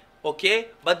eat, okay?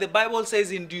 But the Bible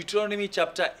says in Deuteronomy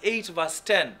chapter 8 verse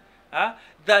 10,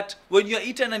 that when you're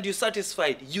eaten and you're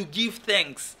satisfied, you give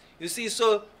thanks. You see,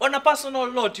 so on a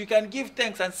personal note, you can give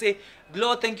thanks and say,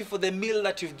 Lord, thank you for the meal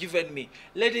that you've given me.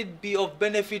 Let it be of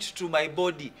benefit to my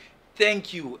body.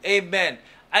 Thank you. Amen.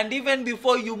 And even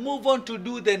before you move on to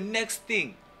do the next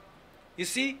thing, you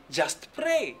see, just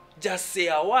pray. Just say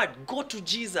a word. Go to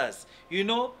Jesus, you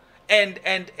know, and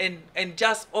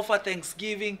just offer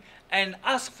thanksgiving and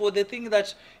ask for the thing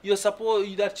that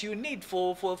that you need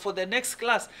for the next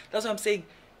class. That's what I'm saying.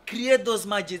 Create those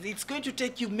margins. It's going to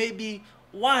take you maybe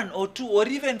 1 or 2 or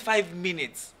even 5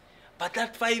 minutes. But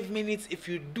that 5 minutes, if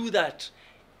you do that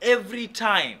every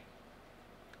time,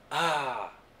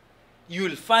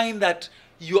 you'll find that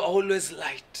you're always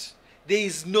light. There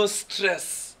is no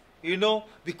stress, you know,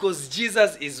 because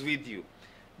Jesus is with you.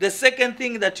 The second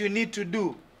thing that you need to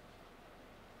do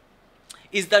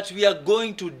is that we are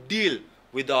going to deal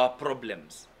with our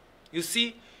problems. You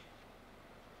see,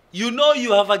 you know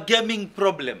you have a gaming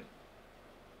problem.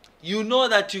 You know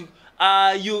that you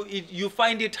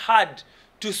find it hard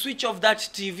to switch off that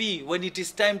TV when it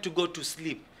is time to go to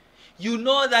sleep. You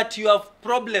know that you have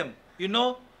problem, you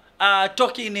know,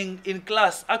 talking in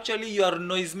class. Actually, you are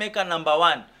noisemaker number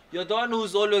 1. You're the one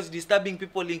who's always disturbing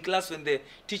people in class when the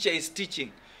teacher is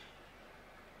teaching.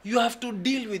 You have to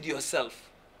deal with yourself.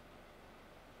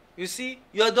 You see,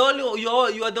 you are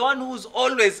the one who's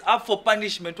always up for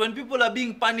punishment. When people are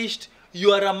being punished,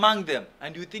 you are among them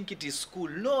and you think it is cool.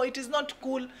 No, it is not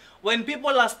cool. When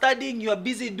people are studying, you are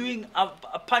busy doing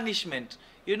a punishment.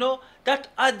 You know, that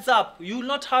adds up. You will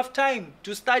not have time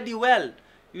to study well.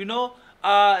 You know,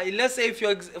 let's say if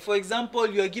you're, for example,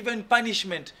 you are given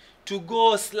punishment to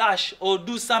go slash or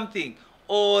do something,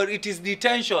 or it is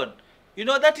detention. You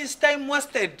know, that is time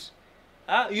wasted.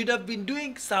 You'd have been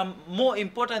doing some more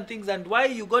important things, and why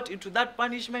you got into that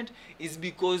punishment is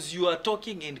because you are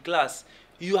talking in class.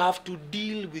 You have to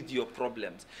deal with your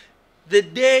problems. The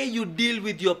day you deal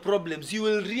with your problems, you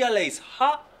will realize,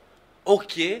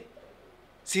 okay,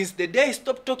 since the day I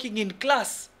stopped talking in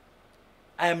class,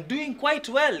 I am doing quite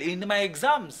well in my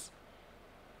exams.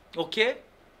 Okay?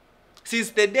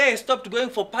 Since the day I stopped going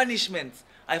for punishments,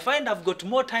 I find I've got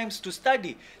more times to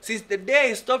study. Since the day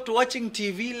I stopped watching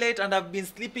TV late and I've been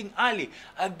sleeping early,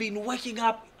 I've been waking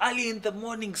up early in the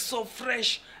morning so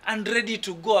fresh and ready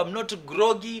to go. I'm not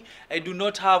groggy. I do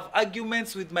not have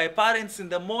arguments with my parents in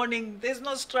the morning. There's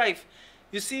no strife.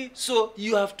 You see, so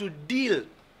you have to deal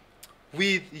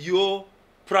with your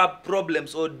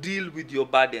problems or deal with your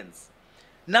burdens.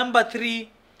 Number 3,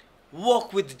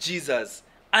 walk with Jesus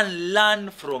and learn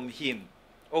from him.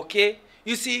 Okay?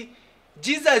 You see,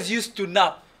 Jesus used to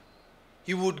nap.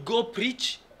 He would go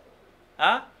preach.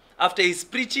 After his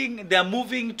preaching, they're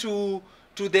moving to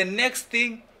the next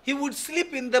thing. He would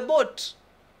sleep in the boat.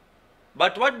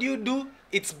 But what do you do?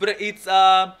 It's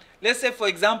let's say, for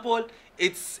example,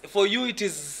 for you it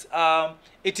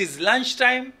is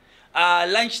lunchtime.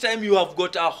 Lunchtime, you have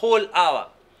got a whole hour.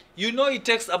 You know it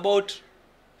takes about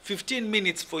 15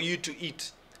 minutes for you to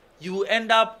eat. You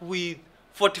end up with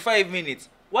 45 minutes.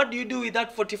 What do you do with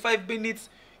that 45 minutes?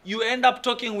 You end up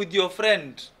talking with your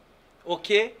friend,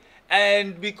 okay?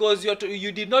 And because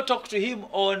you did not talk to him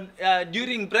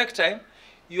during break time,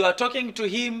 you are talking to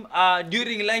him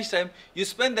during lunchtime, you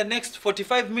spend the next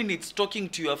 45 minutes talking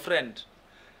to your friend.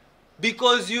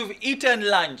 Because you've eaten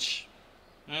lunch.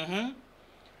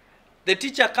 The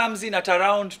teacher comes in at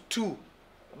around 2.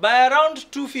 By around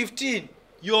 2:15,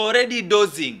 you're already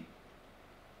dozing.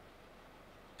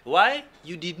 Why?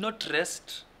 You did not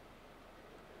rest.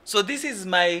 So this is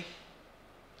my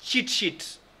cheat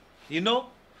sheet. You know,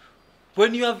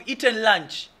 when you have eaten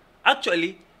lunch,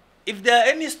 actually, if there are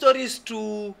any stories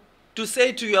to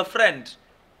say to your friend,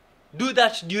 do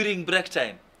that during break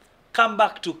time. Come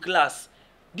back to class.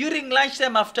 During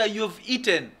lunchtime, after you've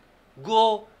eaten,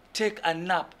 go take a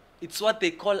nap. It's what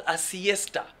they call a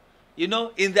siesta. You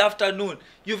know, in the afternoon.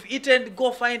 You've eaten,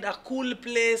 go find a cool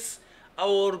place,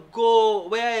 or go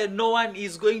where no one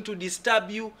is going to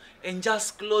disturb you and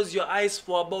just close your eyes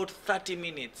for about 30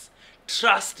 minutes.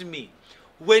 Trust me,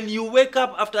 when you wake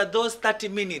up after those 30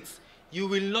 minutes, you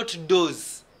will not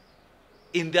doze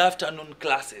in the afternoon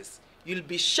classes. You'll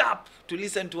be sharp to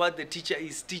listen to what the teacher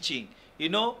is teaching. You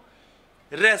know,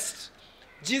 rest.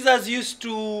 Jesus used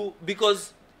to,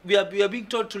 because we are being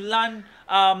taught to learn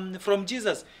from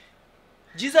Jesus.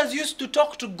 Jesus used to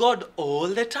talk to God all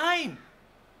the time.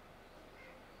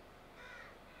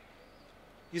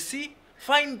 You see,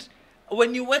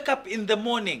 when you wake up in the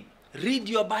morning, read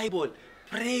your Bible,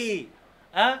 pray,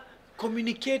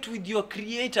 communicate with your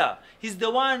Creator. He's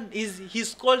the one,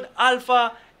 he's called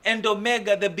Alpha and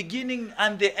Omega, the beginning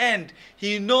and the end.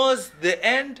 He knows the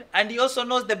end and he also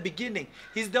knows the beginning.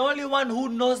 He's the only one who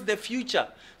knows the future.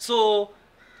 So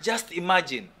just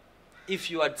imagine if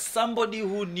you had somebody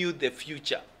who knew the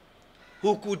future,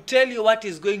 who could tell you what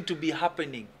is going to be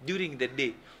happening during the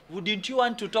day. Wouldn't you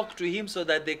want to talk to him so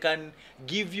that they can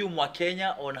give you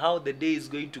Mwakenya on how the day is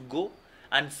going to go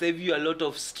and save you a lot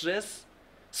of stress?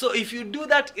 So if you do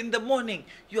that in the morning,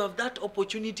 you have that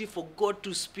opportunity for God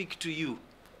to speak to you,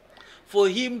 for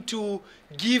him to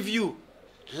give you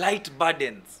light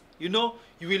burdens. You know,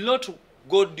 you will not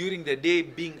go during the day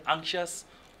being anxious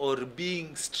or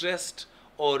being stressed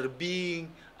or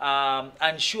being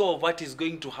unsure of what is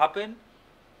going to happen,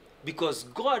 because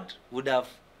God would have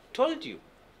told you.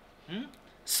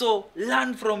 So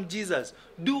learn from Jesus.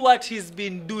 Do what he's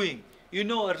been doing. You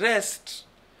know, rest.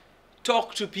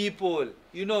 Talk to people.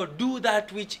 You know, do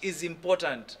that which is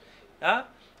important.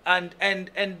 And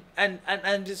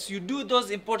as you do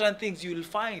those important things, you will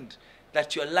find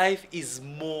that your life is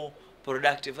more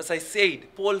productive. As I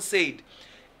said, Paul said,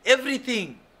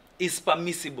 everything is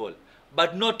permissible,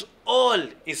 but not all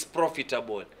is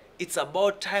profitable. It's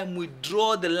about time we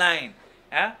draw the line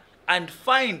and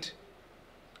find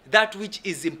that which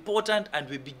is important and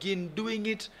we begin doing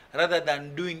it rather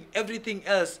than doing everything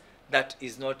else that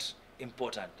is not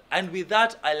important. And with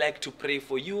that, I like to pray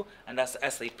for you, and as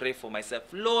I pray for myself.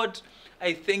 Lord,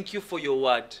 I thank you for your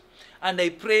word. And I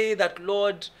pray that,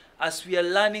 Lord, as we are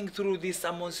learning through this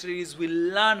sermon series, we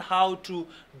learn how to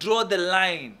draw the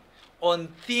line on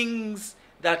things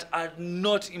that are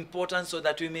not important so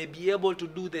that we may be able to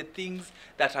do the things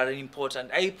that are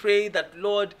important. I pray that,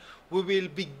 Lord, we will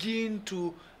begin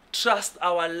to trust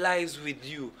our lives with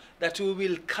you, that we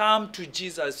will come to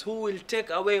Jesus, who will take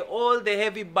away all the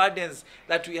heavy burdens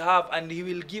that we have, and he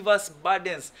will give us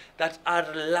burdens that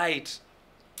are light.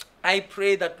 I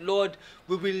pray that, Lord,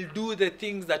 we will do the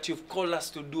things that you've called us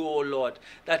to do, oh Lord,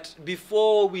 that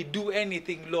before we do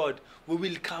anything, Lord, we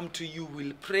will come to you,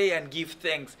 we'll pray and give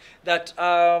thanks, that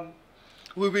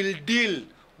we will deal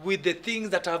with the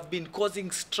things that have been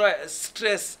causing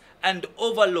stress and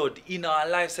overload in our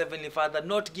lives, Heavenly Father,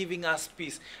 not giving us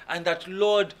peace, and that,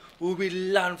 Lord, we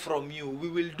will learn from you. We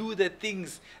will do the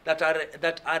things that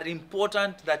are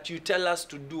important that you tell us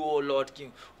to do, oh Lord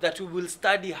King, that we will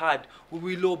study hard,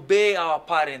 we will obey our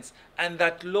parents, and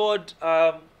that, Lord,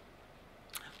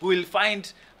 we will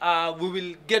find we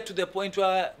will get to the point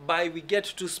whereby we get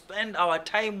to spend our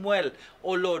time well,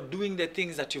 oh Lord, doing the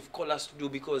things that you've called us to do,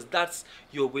 because that's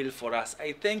your will for us.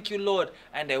 I thank you, Lord,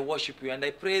 and I worship you. And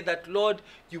I pray that, Lord,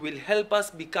 you will help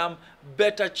us become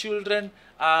better children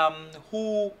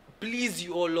who please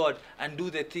you, oh Lord, and do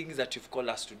the things that you've called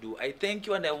us to do. I thank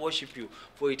you and I worship you,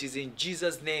 for it is in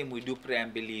Jesus' name we do pray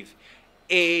and believe.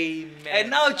 Amen.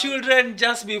 And now, children,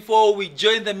 just before we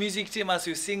join the music team as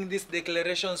we sing this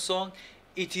declaration song,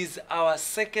 it is our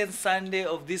second Sunday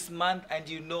of this month, and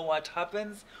you know what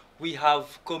happens? We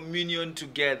have communion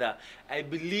together. I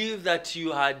believe that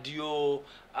you had your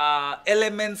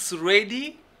elements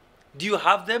ready. Do you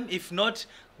have them? If not,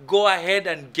 go ahead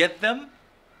and get them.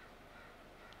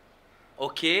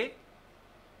 Okay?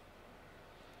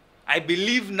 I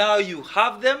believe now you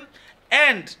have them,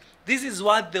 and this is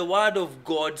what the Word of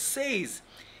God says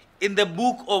in the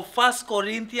book of 1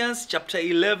 Corinthians chapter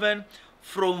 11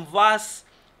 from verse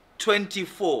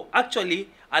 24. Actually,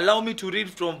 allow me to read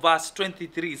from verse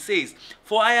 23. It says,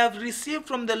 "For I have received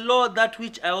from the Lord that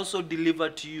which I also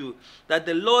delivered to you, that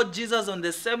the Lord Jesus, on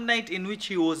the same night in which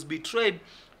he was betrayed,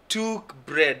 took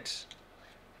bread.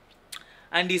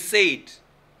 And he said,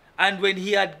 and when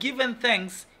he had given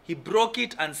thanks, he broke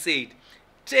it and said,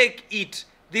 'Take it,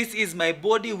 this is my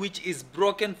body which is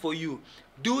broken for you.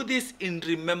 Do this in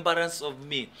remembrance of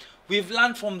me.'" We've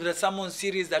learned from the sermon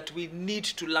series that we need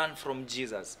to learn from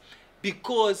Jesus,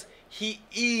 because he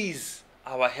is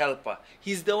our helper.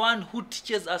 He's the one who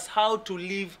teaches us how to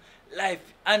live life,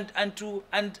 and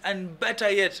better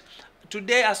yet,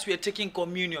 today as we are taking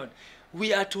communion,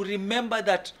 we are to remember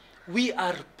that We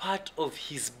are part of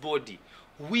his body.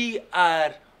 We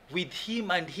are with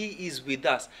him and he is with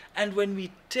us. And when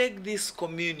we take this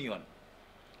communion,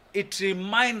 it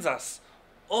reminds us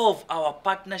of our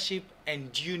partnership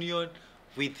and union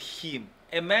with him.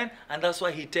 Amen. And that's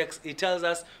why he tells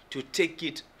us to take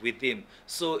it with him.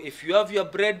 So if you have your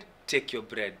bread, take your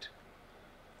bread.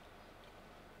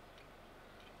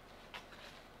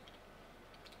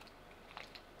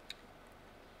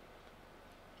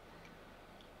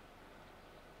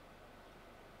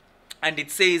 And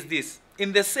it says this,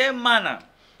 in the same manner,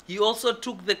 he also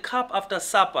took the cup after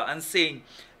supper and saying,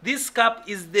 this cup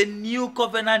is the new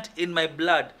covenant in my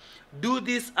blood. Do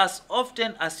this as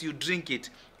often as you drink it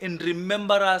in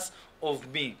remembrance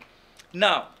of me.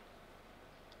 Now,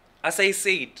 as I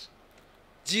said,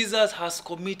 Jesus has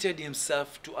committed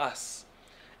himself to us.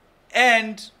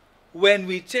 And when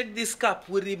we take this cup,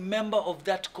 we remember of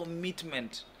that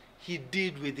commitment he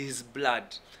did with his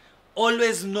blood.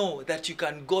 Always know that you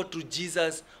can go to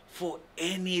Jesus for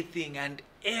anything and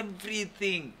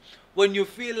everything. When you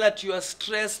feel that you are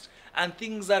stressed and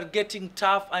things are getting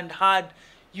tough and hard,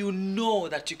 you know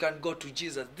that you can go to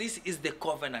Jesus. This is the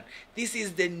covenant. This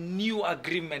is the new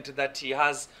agreement that he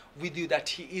has with you, that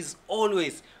he is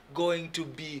always going to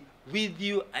be with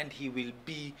you and he will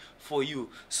be for you.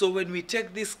 So when we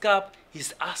take this cup,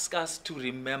 he's asked us to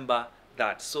remember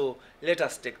that. So let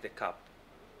us take the cup.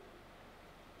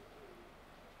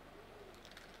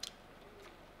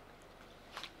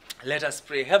 Let us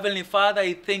pray. Heavenly Father,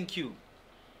 I thank you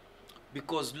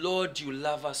because, Lord, you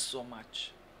love us so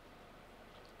much.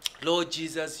 Lord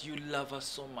Jesus, you love us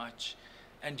so much.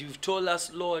 And you've told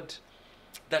us, Lord,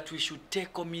 that we should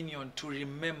take communion to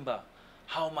remember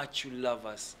how much you love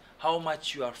us, how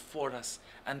much you are for us,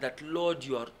 and that, Lord,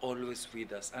 you are always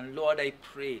with us. And Lord, I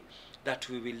pray that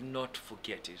we will not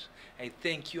forget it. I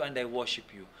thank you and I worship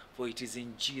you, for it is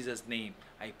in Jesus' name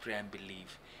I pray and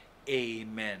believe.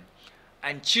 Amen.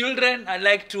 And children, I'd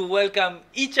like to welcome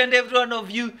each and every one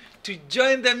of you to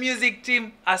join the music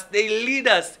team as they lead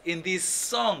us in this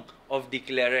song of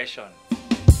declaration.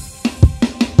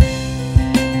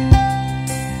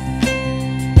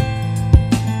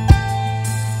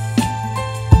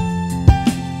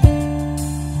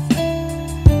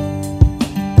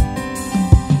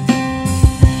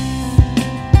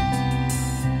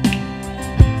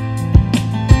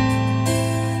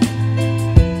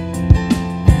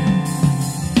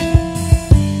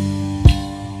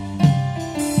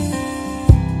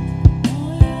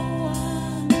 Moyo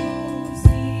wangu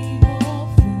si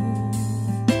hofu.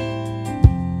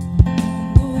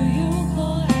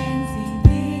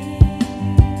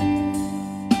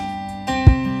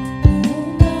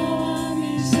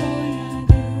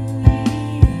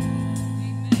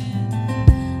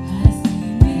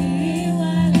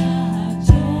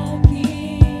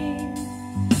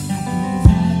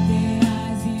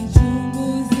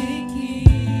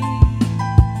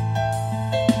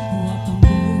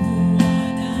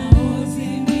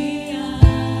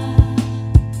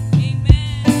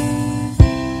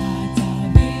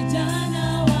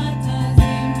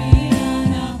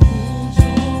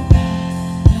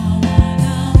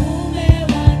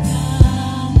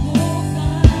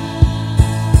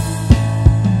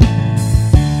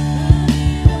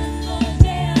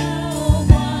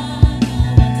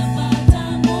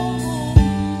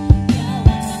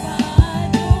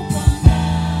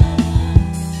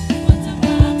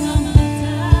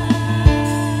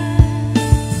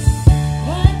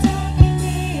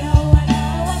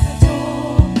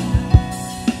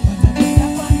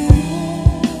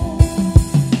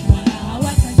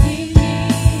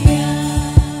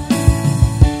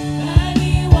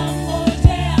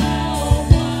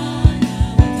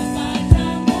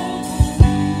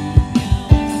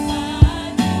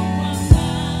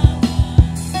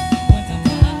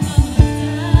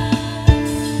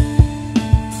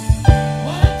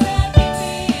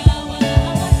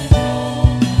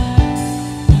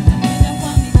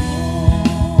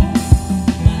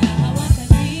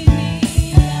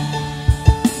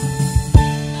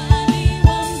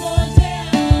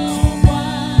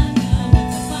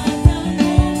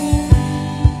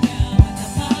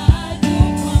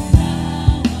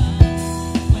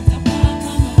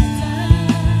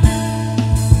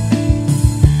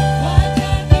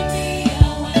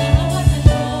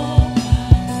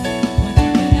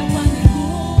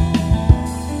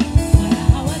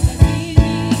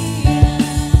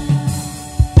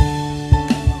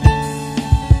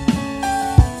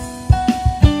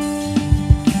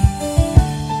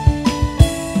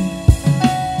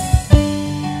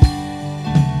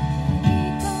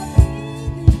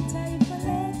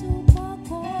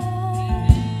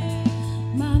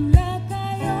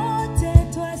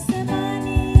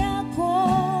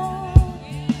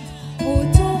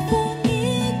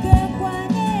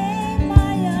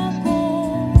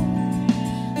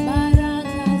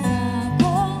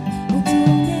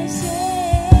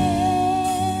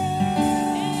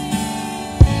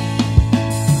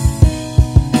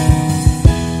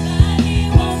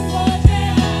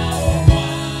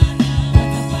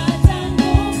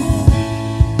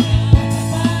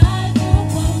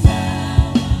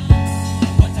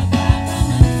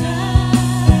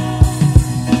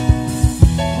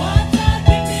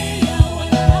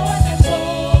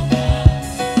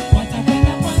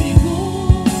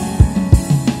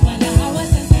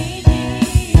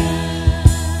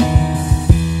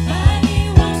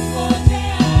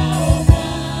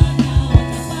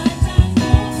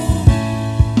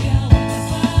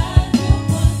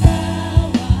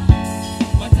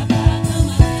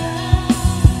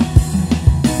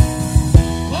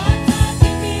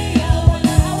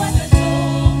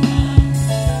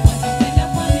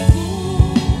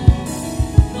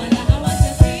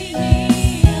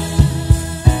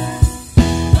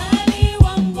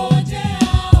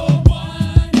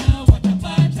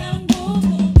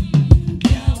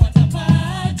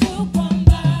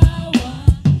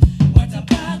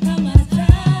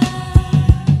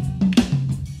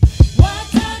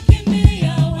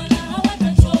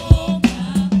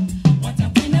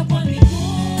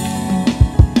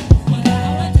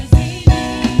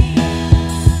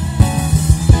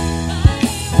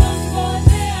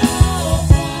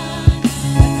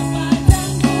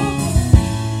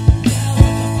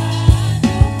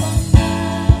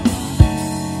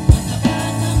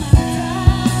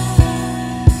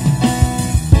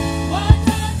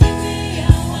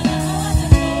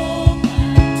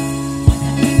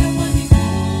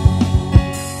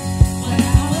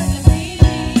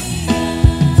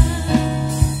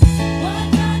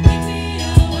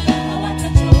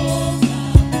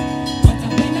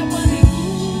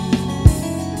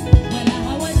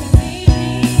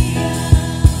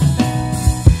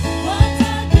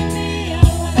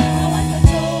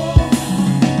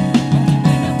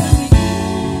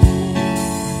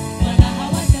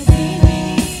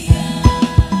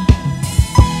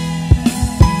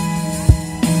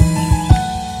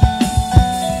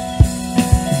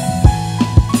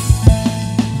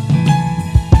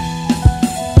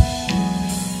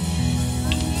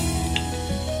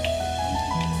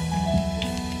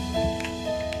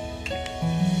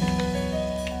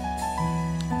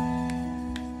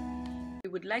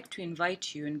 to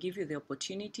invite you and give you the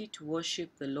opportunity to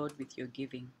worship the Lord with your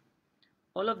giving.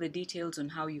 All of the details on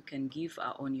how you can give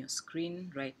are on your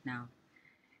screen right now.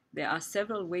 There are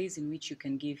several ways in which you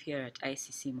can give here at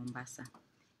ICC Mombasa.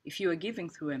 If you are giving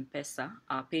through M-Pesa,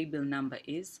 our pay bill number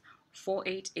is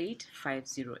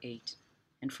 488508.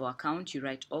 And for account, you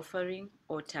write offering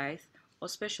or tithe or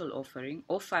special offering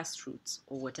or fast fruits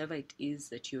or whatever it is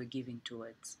that you are giving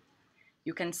towards.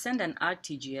 You can send an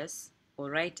RTGS or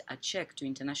write a check to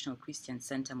International Christian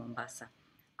Center Mombasa.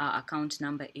 Our account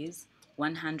number is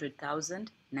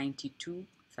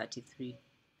 100,092.33.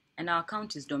 And our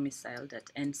account is domiciled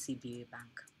at NCBA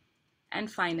Bank.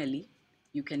 And finally,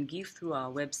 you can give through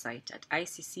our website at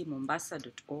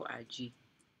iccmombasa.org.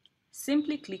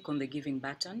 Simply click on the giving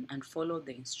button and follow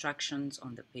the instructions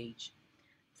on the page.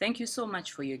 Thank you so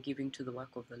much for your giving to the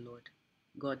work of the Lord.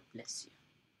 God bless you.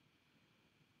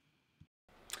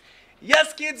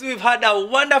 Yes, kids, we've had a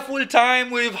wonderful time.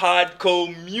 We've had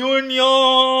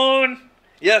communion.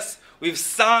 Yes, we've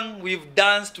sung, we've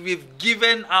danced, we've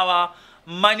given our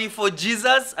money for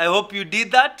Jesus. I hope you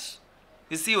did that.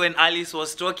 You see, when Alice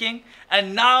was talking.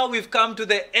 And now we've come to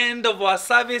the end of our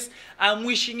service. I'm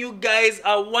wishing you guys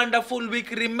a wonderful week.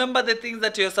 Remember the things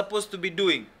that you're supposed to be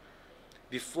doing.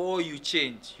 Before you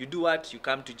change, you do what? You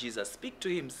come to Jesus. Speak to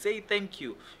him. Say thank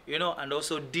you. And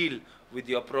also deal with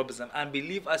your problems. And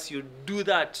believe as you do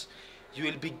that, you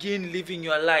will begin living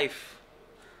your life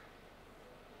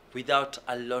without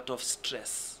a lot of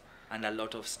stress and a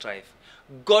lot of strife.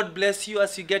 God bless you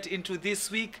as you get into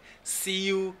this week. See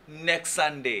you next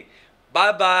Sunday.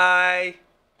 Bye-bye.